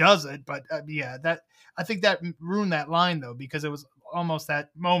 And he does it. But I think that ruined that line, though, because it was almost that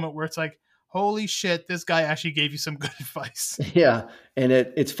moment where it's like, holy shit, this guy actually gave you some good advice. Yeah. And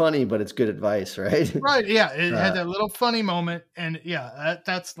it's funny, but it's good advice, right? Right. Yeah. It had that little funny moment. And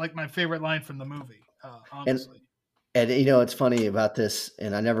that's like my favorite line from the movie, honestly. And it's funny about this,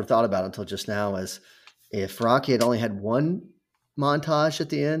 and I never thought about it until just now, is if Rocky had only had one montage at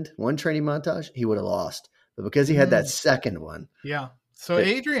the end, one training montage, he would have lost. But because he had that second one. Yeah. So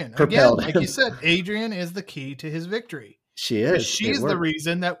Adrian, again, like you said, Adrian is the key to his victory. She is. She's the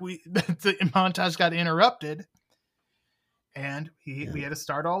reason that the montage got interrupted, and we had to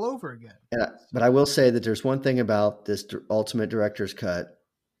start all over again. But I will say that there's one thing about this Ultimate Director's Cut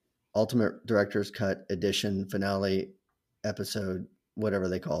edition finale episode, whatever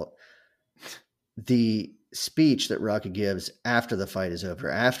they call it. The speech that Rocky gives after the fight is over,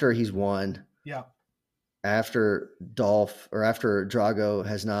 after he's won. Yeah. After Dolph or after Drago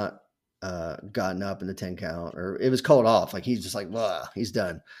has not gotten up in the 10 count, or it was called off. Like he's just like, blah, he's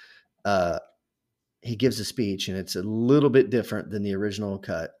done. He gives a speech, and it's a little bit different than the original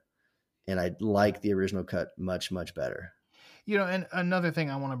cut. And I like the original cut much, much better. And another thing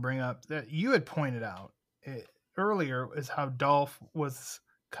I want to bring up that you had pointed out earlier is how Dolph was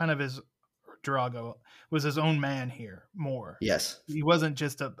kind of Drago was his own man here more. Yes. He wasn't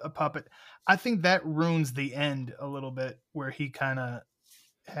just a puppet. I think that ruins the end a little bit, where he kind of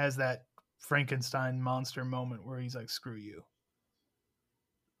has that Frankenstein monster moment where he's like, screw you.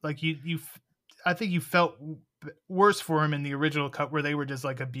 Like I think you felt worse for him in the original cut, where they were just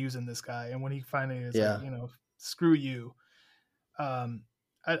like abusing this guy. And when he finally is like, screw you. I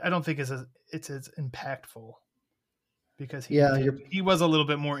don't think it's as impactful, because he was a little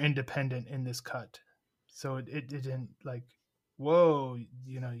bit more independent in this cut. So it didn't like, whoa,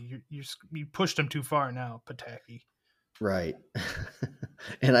 you pushed him too far now, Pataki. Right.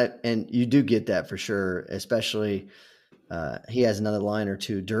 and you do get that for sure, especially he has another line or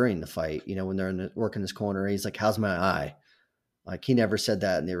two during the fight, when they're working this corner, he's like, how's my eye? Like he never said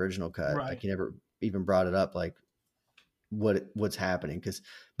that in the original cut. Right. Like he never even brought it up, like what's happening.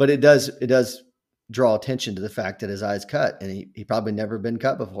 But it does draw attention to the fact that his eye's cut, and he probably never been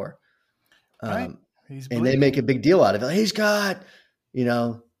cut before. Right. And they make a big deal out of it. He's cut,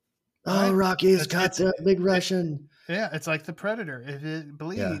 Rocky has cut the big Russian. It's like the Predator. If it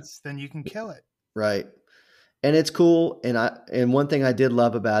bleeds, then you can kill it. Right. And it's cool. And one thing I did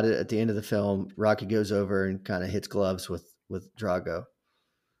love about it, at the end of the film, Rocky goes over and kind of hits gloves with Drago.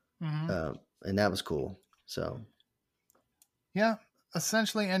 Mm-hmm. And that was cool. So. Yeah.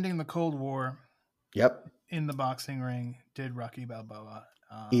 Essentially ending the Cold War. Yep. In the boxing ring, did Rocky Balboa.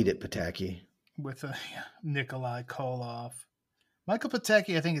 Eat it, Pataki. With Nikolai Koloff. Michael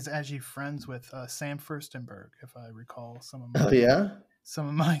Pataki, I think, is actually friends with Sam Furstenberg, if I recall some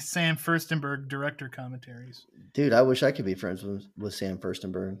of my Sam Furstenberg director commentaries. Dude, I wish I could be friends with Sam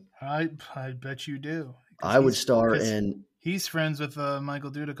Furstenberg. I bet you do. I would star in... He's friends with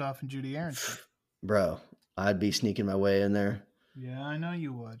Michael Dudikoff and Judy Aronson. Bro, I'd be sneaking my way in there. Yeah, I know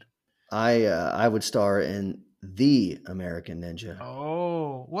you would. I would star in The American Ninja.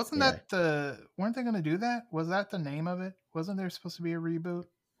 Oh, wasn't that weren't they going to do that? Was that the name of it? Wasn't there supposed to be a reboot?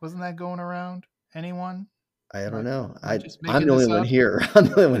 Wasn't that going around? Anyone? I don't know. I'm the only one here. I'm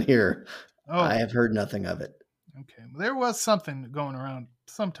the only one here. Oh. I have heard nothing of it. Okay. Well, there was something going around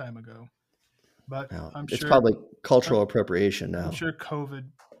some time ago. but Well, I'm it's sure probably cultural appropriation I'm now. sure COVID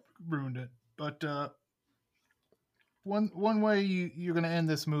ruined it. But one way you're going to end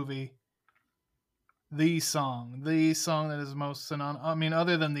this movie, the song that is most synonymous. I mean,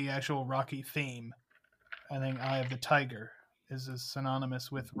 other than the actual Rocky theme, I think "Eye of the Tiger" is as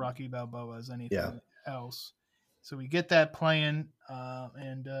synonymous with Rocky Balboa as Yeah. anything else. So we get that playing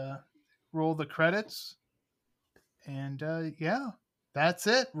and roll the credits, and yeah, that's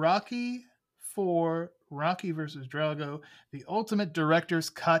it. Rocky for Rocky versus Drago, the ultimate director's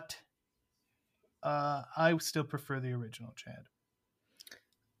cut. I still prefer the original, Chad.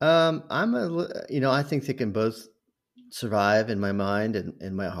 I think they can both survive in my mind and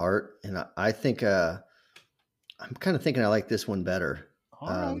in my heart. And I think, I'm kind of thinking I like this one better. All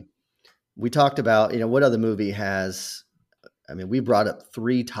right. Um, we talked about, what other movie has, I mean, we brought up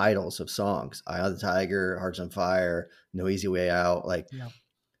 3 titles of songs: Eye of the Tiger, Hearts on Fire, No Easy Way Out. Like, Yeah.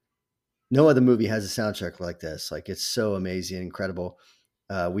 no other movie has a soundtrack like this. Like, it's so amazing, incredible.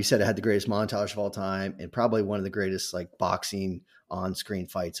 We said it had the greatest montage of all time and probably one of the greatest like boxing on-screen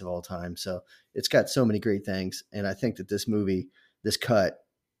fights of all time. So it's got so many great things. And I think that this movie, this cut,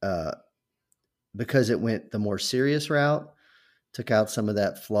 uh, because it went the more serious route, took out some of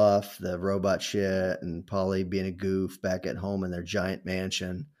that fluff, the robot shit, and Polly being a goof back at home in their giant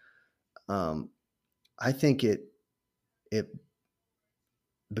mansion. I think it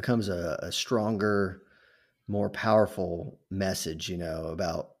becomes a stronger, more powerful message,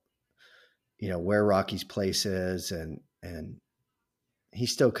 about where Rocky's place is, and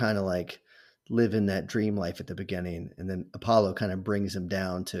he's still kind of like living that dream life at the beginning, and then Apollo kind of brings him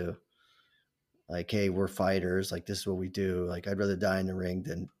down to like, hey, we're fighters, like this is what we do. Like, I'd rather die in the ring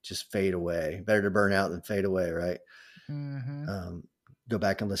than just fade away. Better to burn out than fade away, right? Mm-hmm. Go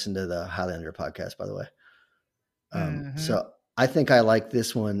back and listen to the Highlander podcast, by the way. Mm-hmm. So I think I like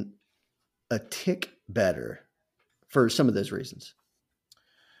this one a tick better for some of those reasons.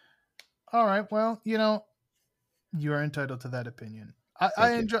 All right. Well, you are entitled to that opinion. I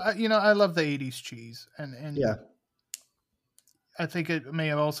Thank you. enjoy. I love the '80s cheese, and Yeah. I think it may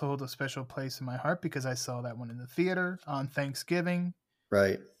have also hold a special place in my heart because I saw that one in the theater on Thanksgiving.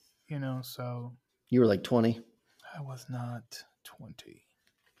 Right. So You were like 20. I was not 20.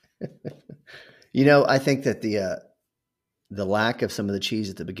 I think that the lack of some of the cheese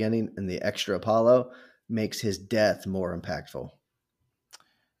at the beginning and the extra Apollo makes his death more impactful.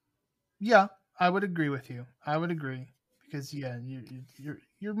 Yeah, I would agree with you. I would agree because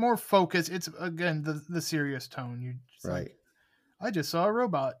you're more focused. It's again the serious tone. You just Right. like, I just saw a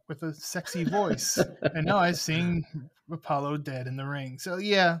robot with a sexy voice, and now I've seen Apollo dead in the ring. So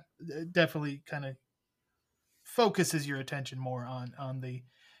yeah, it definitely kind of focuses your attention more on the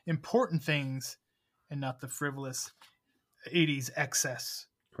important things and not the frivolous '80s excess.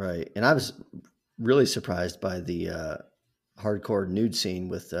 Right. And I was really surprised by the hardcore nude scene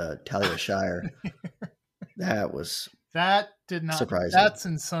with Talia Shire. That did not. surprising. That's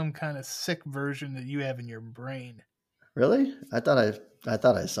in some kind of sick version that you have in your brain. Really? I thought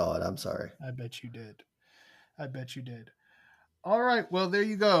I saw it. I'm sorry. I bet you did. All right. Well, there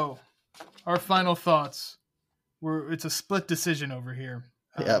you go. Our final thoughts. It's a split decision over here.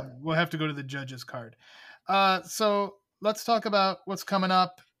 Yep. We'll have to go to the judges card. So let's talk about what's coming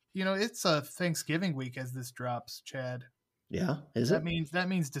up. It's a Thanksgiving week as this drops, Chad. Yeah. Is That it?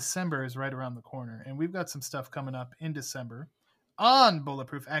 means December is right around the corner, and we've got some stuff coming up in December on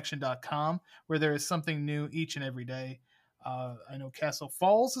bulletproofaction.com where there is something new each and every day. I know Castle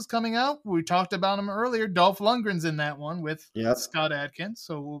Falls is coming out. We talked about him earlier. Dolph Lundgren's in that one with Yep. Scott Adkins,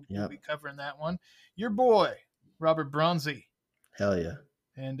 so we'll Yep. be covering that one. Your boy, Robert Bronzy, Hell yeah.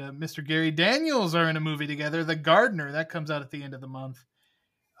 and Mr. Gary Daniels are in a movie together, The Gardener. That comes out at the end of the month.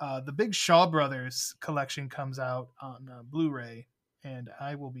 The Big Shaw Brothers collection comes out on Blu-ray, and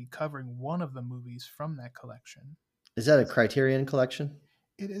I will be covering one of the movies from that collection. Is that a Criterion collection?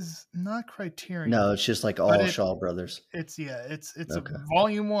 It is not Criterion. No, it's just like all Shaw Brothers. It's Okay. a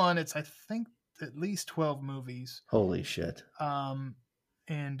volume 1. It's I think at least 12 movies. Holy shit. And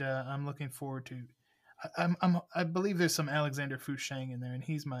I'm looking forward to. I believe there's some Alexander Fouchang in there, and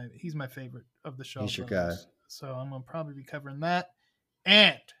he's my favorite of the Shaw He's your brothers. guy. So I'm gonna probably be covering that.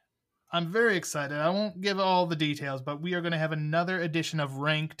 And I'm very excited. I won't give all the details, but we are going to have another edition of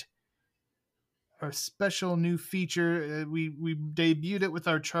Ranked, our special new feature. We debuted it with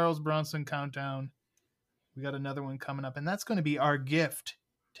our Charles Bronson countdown. We got another one coming up, and that's going to be our gift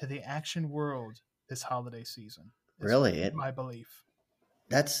to the action world this holiday season. Really? My belief.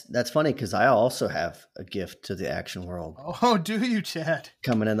 That's funny because I also have a gift to the action world. Oh, do you, Chad?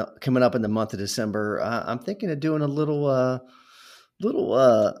 Coming up in the month of December. I'm thinking of doing a little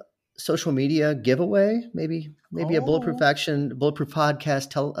social media giveaway, maybe a Bulletproof Oh, Action, Bulletproof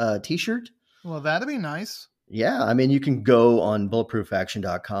Podcast t-shirt. well, that'd be nice. Yeah, I mean, you can go on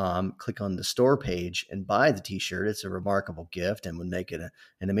bulletproofaction.com, click on the store page, and buy the t-shirt. It's a remarkable gift and would make it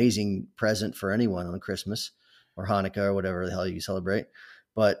an amazing present for anyone on Christmas or Hanukkah or whatever the hell you celebrate.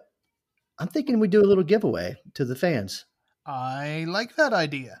 But I'm thinking we do a little giveaway to the fans. I like that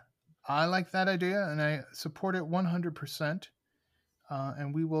idea. And I support it 100%.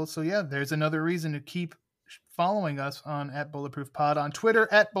 And we will. So yeah, there's another reason to keep following us on at Bulletproof Pod on Twitter,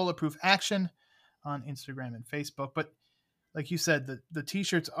 at Bulletproof Action on Instagram and Facebook. But like you said, the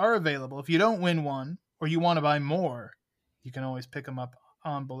t-shirts are available. If you don't win one or you want to buy more, you can always pick them up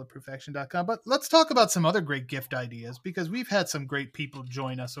on bulletproofaction.com. But let's talk about some other great gift ideas, because we've had some great people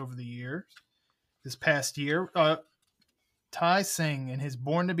join us over the years. This past year, Ty Singh and his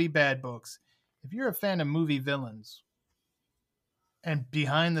Born to Be Bad books. If you're a fan of movie villains and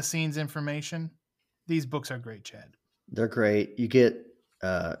behind the scenes information, these books are great, Chad. They're great. You get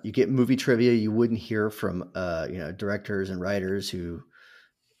movie trivia you wouldn't hear from directors and writers who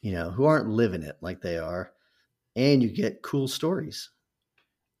aren't living it like they are, and you get cool stories.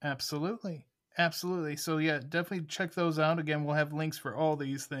 Absolutely. So yeah, definitely check those out. Again, we'll have links for all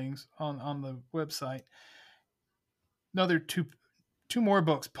these things on the website. Another two more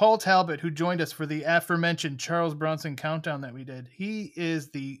books. Paul Talbot, who joined us for the aforementioned Charles Bronson countdown that we did. He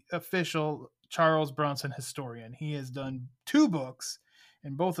is the official Charles Bronson historian. He has done 2 books,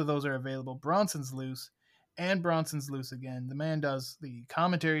 and both of those are available. Bronson's Loose and Bronson's Loose Again. The man does the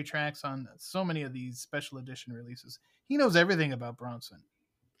commentary tracks on so many of these special edition releases. He knows everything about Bronson.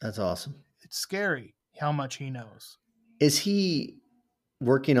 That's awesome. It's scary how much he knows. Is he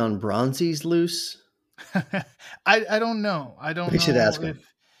working on Bronzy's Loose? I don't know. I don't We know should ask him. if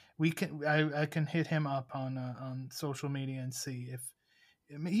we can. I can hit him up on social media and see if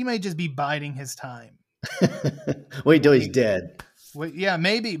he may just be biding his time. Wait till he's dead. Wait, yeah,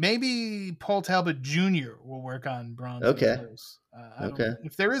 maybe Paul Talbot Jr. will work on Bronze. Okay. Okay.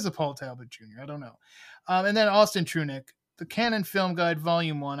 If there is a Paul Talbot Jr., I don't know. And then Austin Trunick, the Canon Film Guide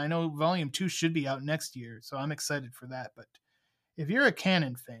Volume 1. I know Volume 2 should be out next year, so I'm excited for that. But if you're a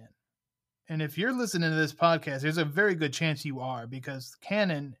Canon fan, and if you're listening to this podcast, there's a very good chance you are, because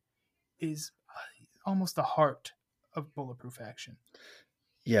Canon is almost the heart of Bulletproof Action.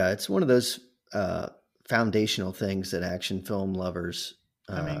 Yeah, it's one of those foundational things that action film lovers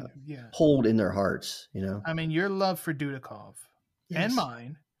hold in their hearts. I mean, your love for Dudikov and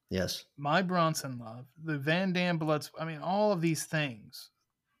mine. Yes. My Bronson love, the Van Damme Bloods. I mean, all of these things.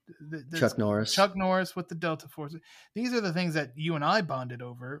 Chuck Norris with the Delta Force. These are the things that you and I bonded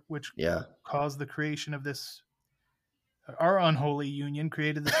over, which caused the creation of this. Our unholy union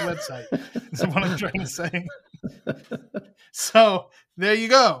created this website. That's what I'm trying to say. So there you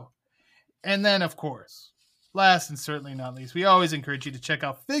go. And then, of course, last and certainly not least, we always encourage you to check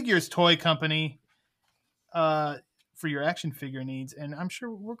out Figures Toy Company for your action figure needs. And I'm sure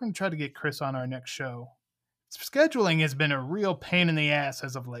we're going to try to get Chris on our next show. Scheduling has been a real pain in the ass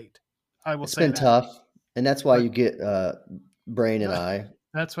as of late. It's been tough, and that's why you get Brain and I.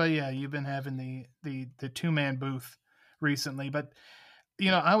 That's why, you've been having the 2-man booth recently. But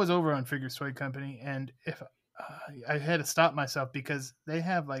I was over on Figures Toy Company, and if I had to stop myself because they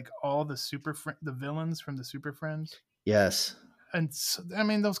have like all the the villains from the Super Friends. Yes, and so, I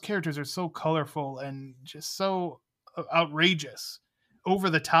mean, those characters are so colorful and just so outrageous.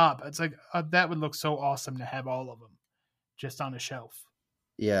 Over the top. It's like that would look so awesome to have all of them just on a shelf.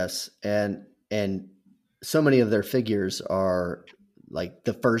 Yes, and so many of their figures are like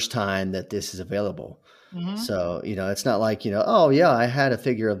the first time that this is available. Mm-hmm. So it's not like oh yeah, I had a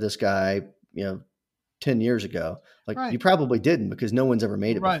figure of this guy 10 years ago. Like you probably didn't, because no one's ever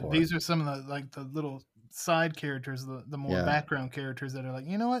made it before. These are some of the little side characters, the more background characters that are like,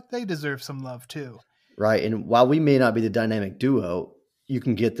 you know what, they deserve some love too. Right, and while we may not be the dynamic duo, you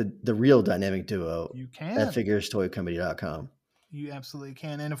can get the real dynamic duo. You can at figurestoycompany.com. You absolutely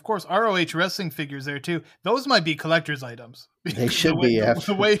can. And of course, ROH wrestling figures there too. Those might be collector's items. They should be.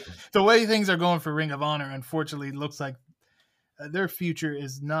 The way things are going for Ring of Honor, unfortunately, looks like their future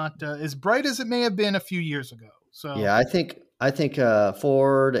is not as bright as it may have been a few years ago. So yeah, I think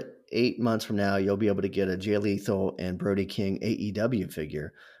 4 to 8 months from now, you'll be able to get a Jay Lethal and Brody King AEW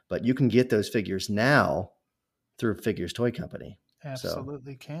figure. But you can get those figures now through Figures Toy Company.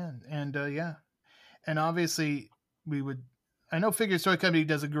 Absolutely can. And and obviously I know Figures Toy Company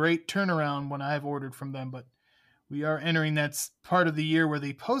does a great turnaround when I've ordered from them, but we are entering that part of the year where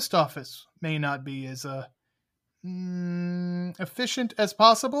the post office may not be as efficient as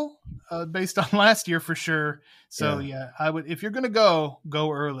possible, based on last year for sure. So I would, if you're going to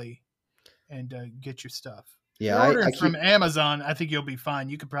go early. and get your stuff. Yeah, If you're ordering I from keep Amazon, I think you'll be fine.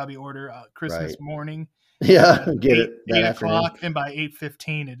 You could probably order Christmas right. morning, Yeah, get eight it that eight afternoon. o'clock, and by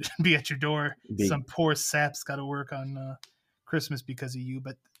 8:15, it'd be at your door. Be Some poor sap's got to work on Christmas because of you,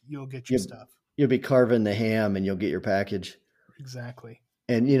 but you'll get your you stuff. you'll be carving the ham and you'll get your package. Exactly.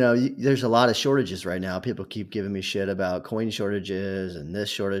 And there's a lot of shortages right now. People keep giving me shit about coin shortages and this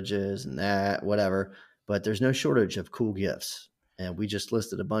shortages and that, whatever. But there's no shortage of cool gifts, and we just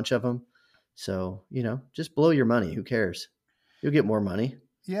listed a bunch of them. So just blow your money. Who cares? You'll get more money.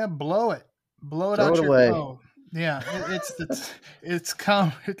 Yeah, blow it Throw out it your. away. Oh, yeah, it's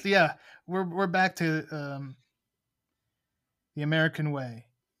come. Yeah, we're back to the American way.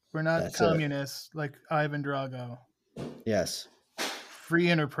 We're not That's it. communists like Ivan Drago. Yes. Free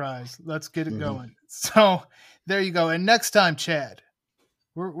enterprise. Let's get it Mhm. going. So there you go. And next time, Chad,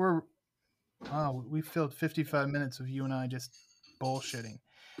 we filled 55 minutes of you and I just bullshitting.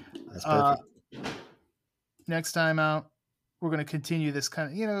 That's perfect. Next time out, we're going to continue this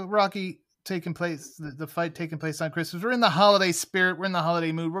kind of, Rocky taking place, the fight taking place on Christmas. We're in the holiday spirit. We're in the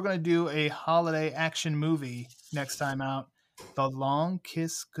holiday mood. We're going to do a holiday action movie next time out. The Long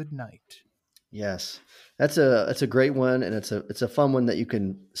Kiss Goodnight. Yes, that's a great one, and it's a fun one that you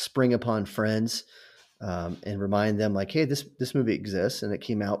can spring upon friends and remind them like, hey, this movie exists and it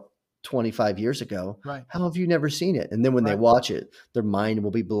came out 25 years ago. Right. How have you never seen it? And then when they Right. watch it, their mind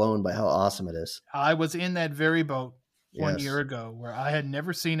will be blown by how awesome it is. I was in that very boat one Yes. year ago where I had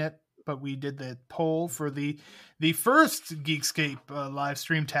never seen it, but we did the poll for the first Geekscape live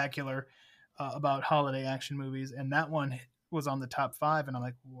stream tacular about holiday action movies, and that one was on the top 5, and I'm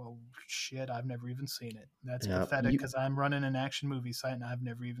like, whoa, shit, I've never even seen it. That's Yeah, pathetic because I'm running an action movie site and I've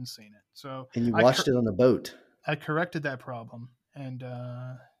never even seen it. So And you watched it on a boat. I corrected that problem, and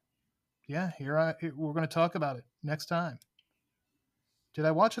yeah, we're going to talk about it next time. Did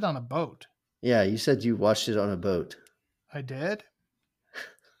I watch it on a boat? Yeah, you said you watched it on a boat. I did.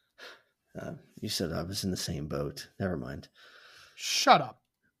 You said I was in the same boat. Never mind. Shut up.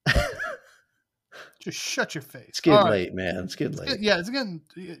 Just shut your face. It's getting All right. late, man. It's getting late. Yeah, it's getting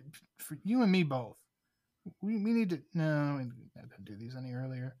for you and me both. We need to. No, we're not gonna do these any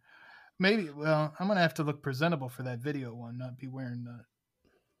earlier. Maybe. Well, I'm gonna have to look presentable for that video one. Not be wearing the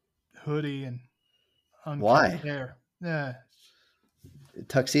hoodie and Why? hair. Yeah.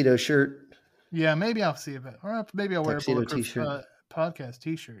 Tuxedo shirt. Yeah. Maybe I'll see it. Or maybe I'll wear a Tuxedo bulletproof t-shirt. podcast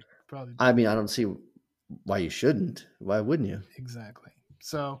T-shirt. Probably. I mean, I don't see why you shouldn't. Why wouldn't you? Exactly.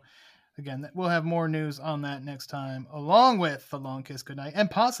 So, again, we'll have more news on that next time, along with The Long Kiss Goodnight and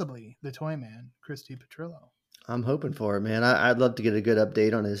possibly the Toy Man, Christy Petrillo. I'm hoping for it, man. I'd love to get a good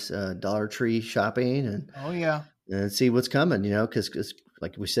update on his Dollar Tree shopping and see what's coming, because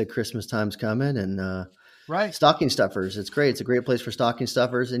like we said, Christmas time's coming and right. Stocking stuffers. It's great. It's a great place for stocking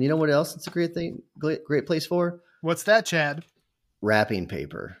stuffers. And you know what else it's a great great place for? What's that, Chad? Wrapping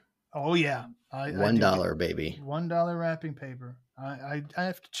paper. Oh, yeah. $1, baby. $1 wrapping paper. I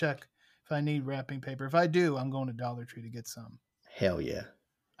have to check if I need wrapping paper. If I do, I'm going to Dollar Tree to get some. Hell yeah.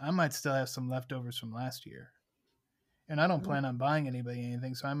 I might still have some leftovers from last year. And I don't plan on buying anybody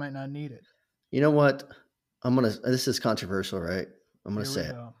anything, so I might not need it. You know what? This is controversial, right? I'm going to say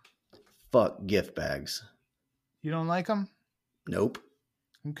it. Fuck gift bags. You don't like them? Nope.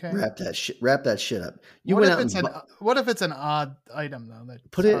 Okay. Wrap that shit up. What if it's an odd item though?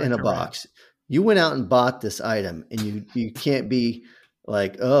 Put it in a box. You went out and bought this item, and you can't be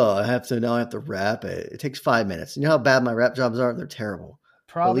like, oh, I have to wrap it. It takes 5 minutes. You know how bad my wrap jobs are? They're terrible.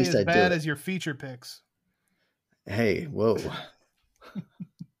 Probably as bad as your feature picks. Hey, whoa.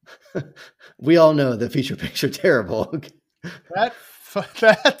 We all know the feature picks are terrible. That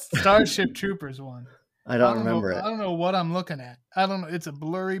Starship Troopers one. I don't remember it. I don't know what I'm looking at. I don't know. It's a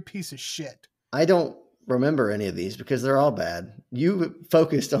blurry piece of shit. I don't remember any of these because they're all bad. You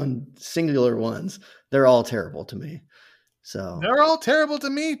focused on singular ones. They're all terrible to me. So they're all terrible to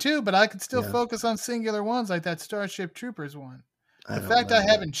me too, but I could still focus on singular ones like that Starship Troopers one. The fact I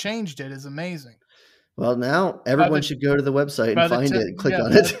haven't changed it is amazing. Well, now everyone should go to the website and find it and click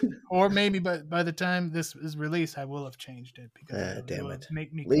on it. Or maybe by the time this is released, I will have changed it because damn it.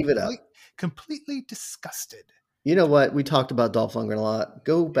 Make me Leave it up. Completely disgusted. You know what? We talked about Dolph Lundgren a lot.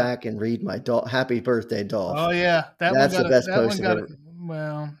 Go back and read my Happy Birthday, Dolph. Oh, yeah. That's the best post I've ever.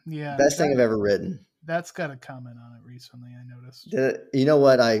 Well, yeah. Best thing I've ever written. That's got a comment on it recently, I noticed. You know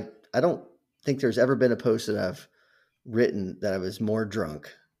what? I don't think there's ever been a post that I've written that I was more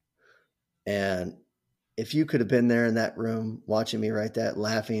drunk. And if you could have been there in that room watching me write that,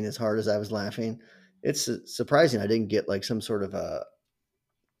 laughing as hard as I was laughing, it's surprising I didn't get like some sort of a,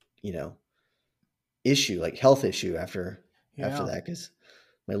 issue, like health issue after that. Because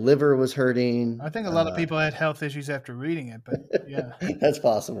my liver was hurting. I think a lot of people had health issues after reading it, but yeah. That's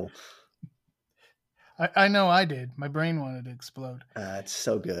possible. I know I did. My brain wanted to explode. It's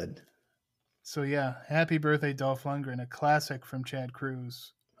so good. So yeah, happy birthday, Dolph Lundgren, a classic from Chad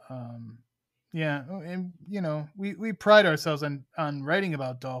Cruz. Yeah, and we pride ourselves on writing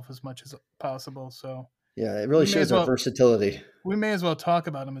about Dolph as much as possible. So yeah, it really shows our versatility. We may as well talk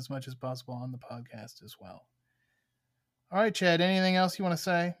about him as much as possible on the podcast as well. All right, Chad, anything else you want to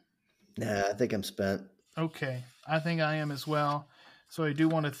say? Nah, I think I'm spent. Okay, I think I am as well. So I do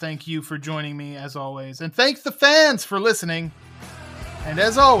want to thank you for joining me as always. And thank the fans for listening. And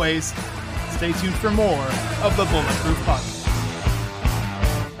as always, stay tuned for more of the Bulletproof Podcast.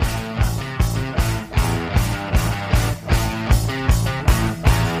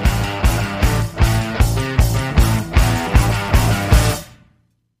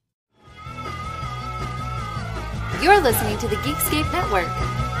 You're listening to the Geekscape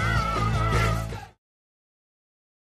Network.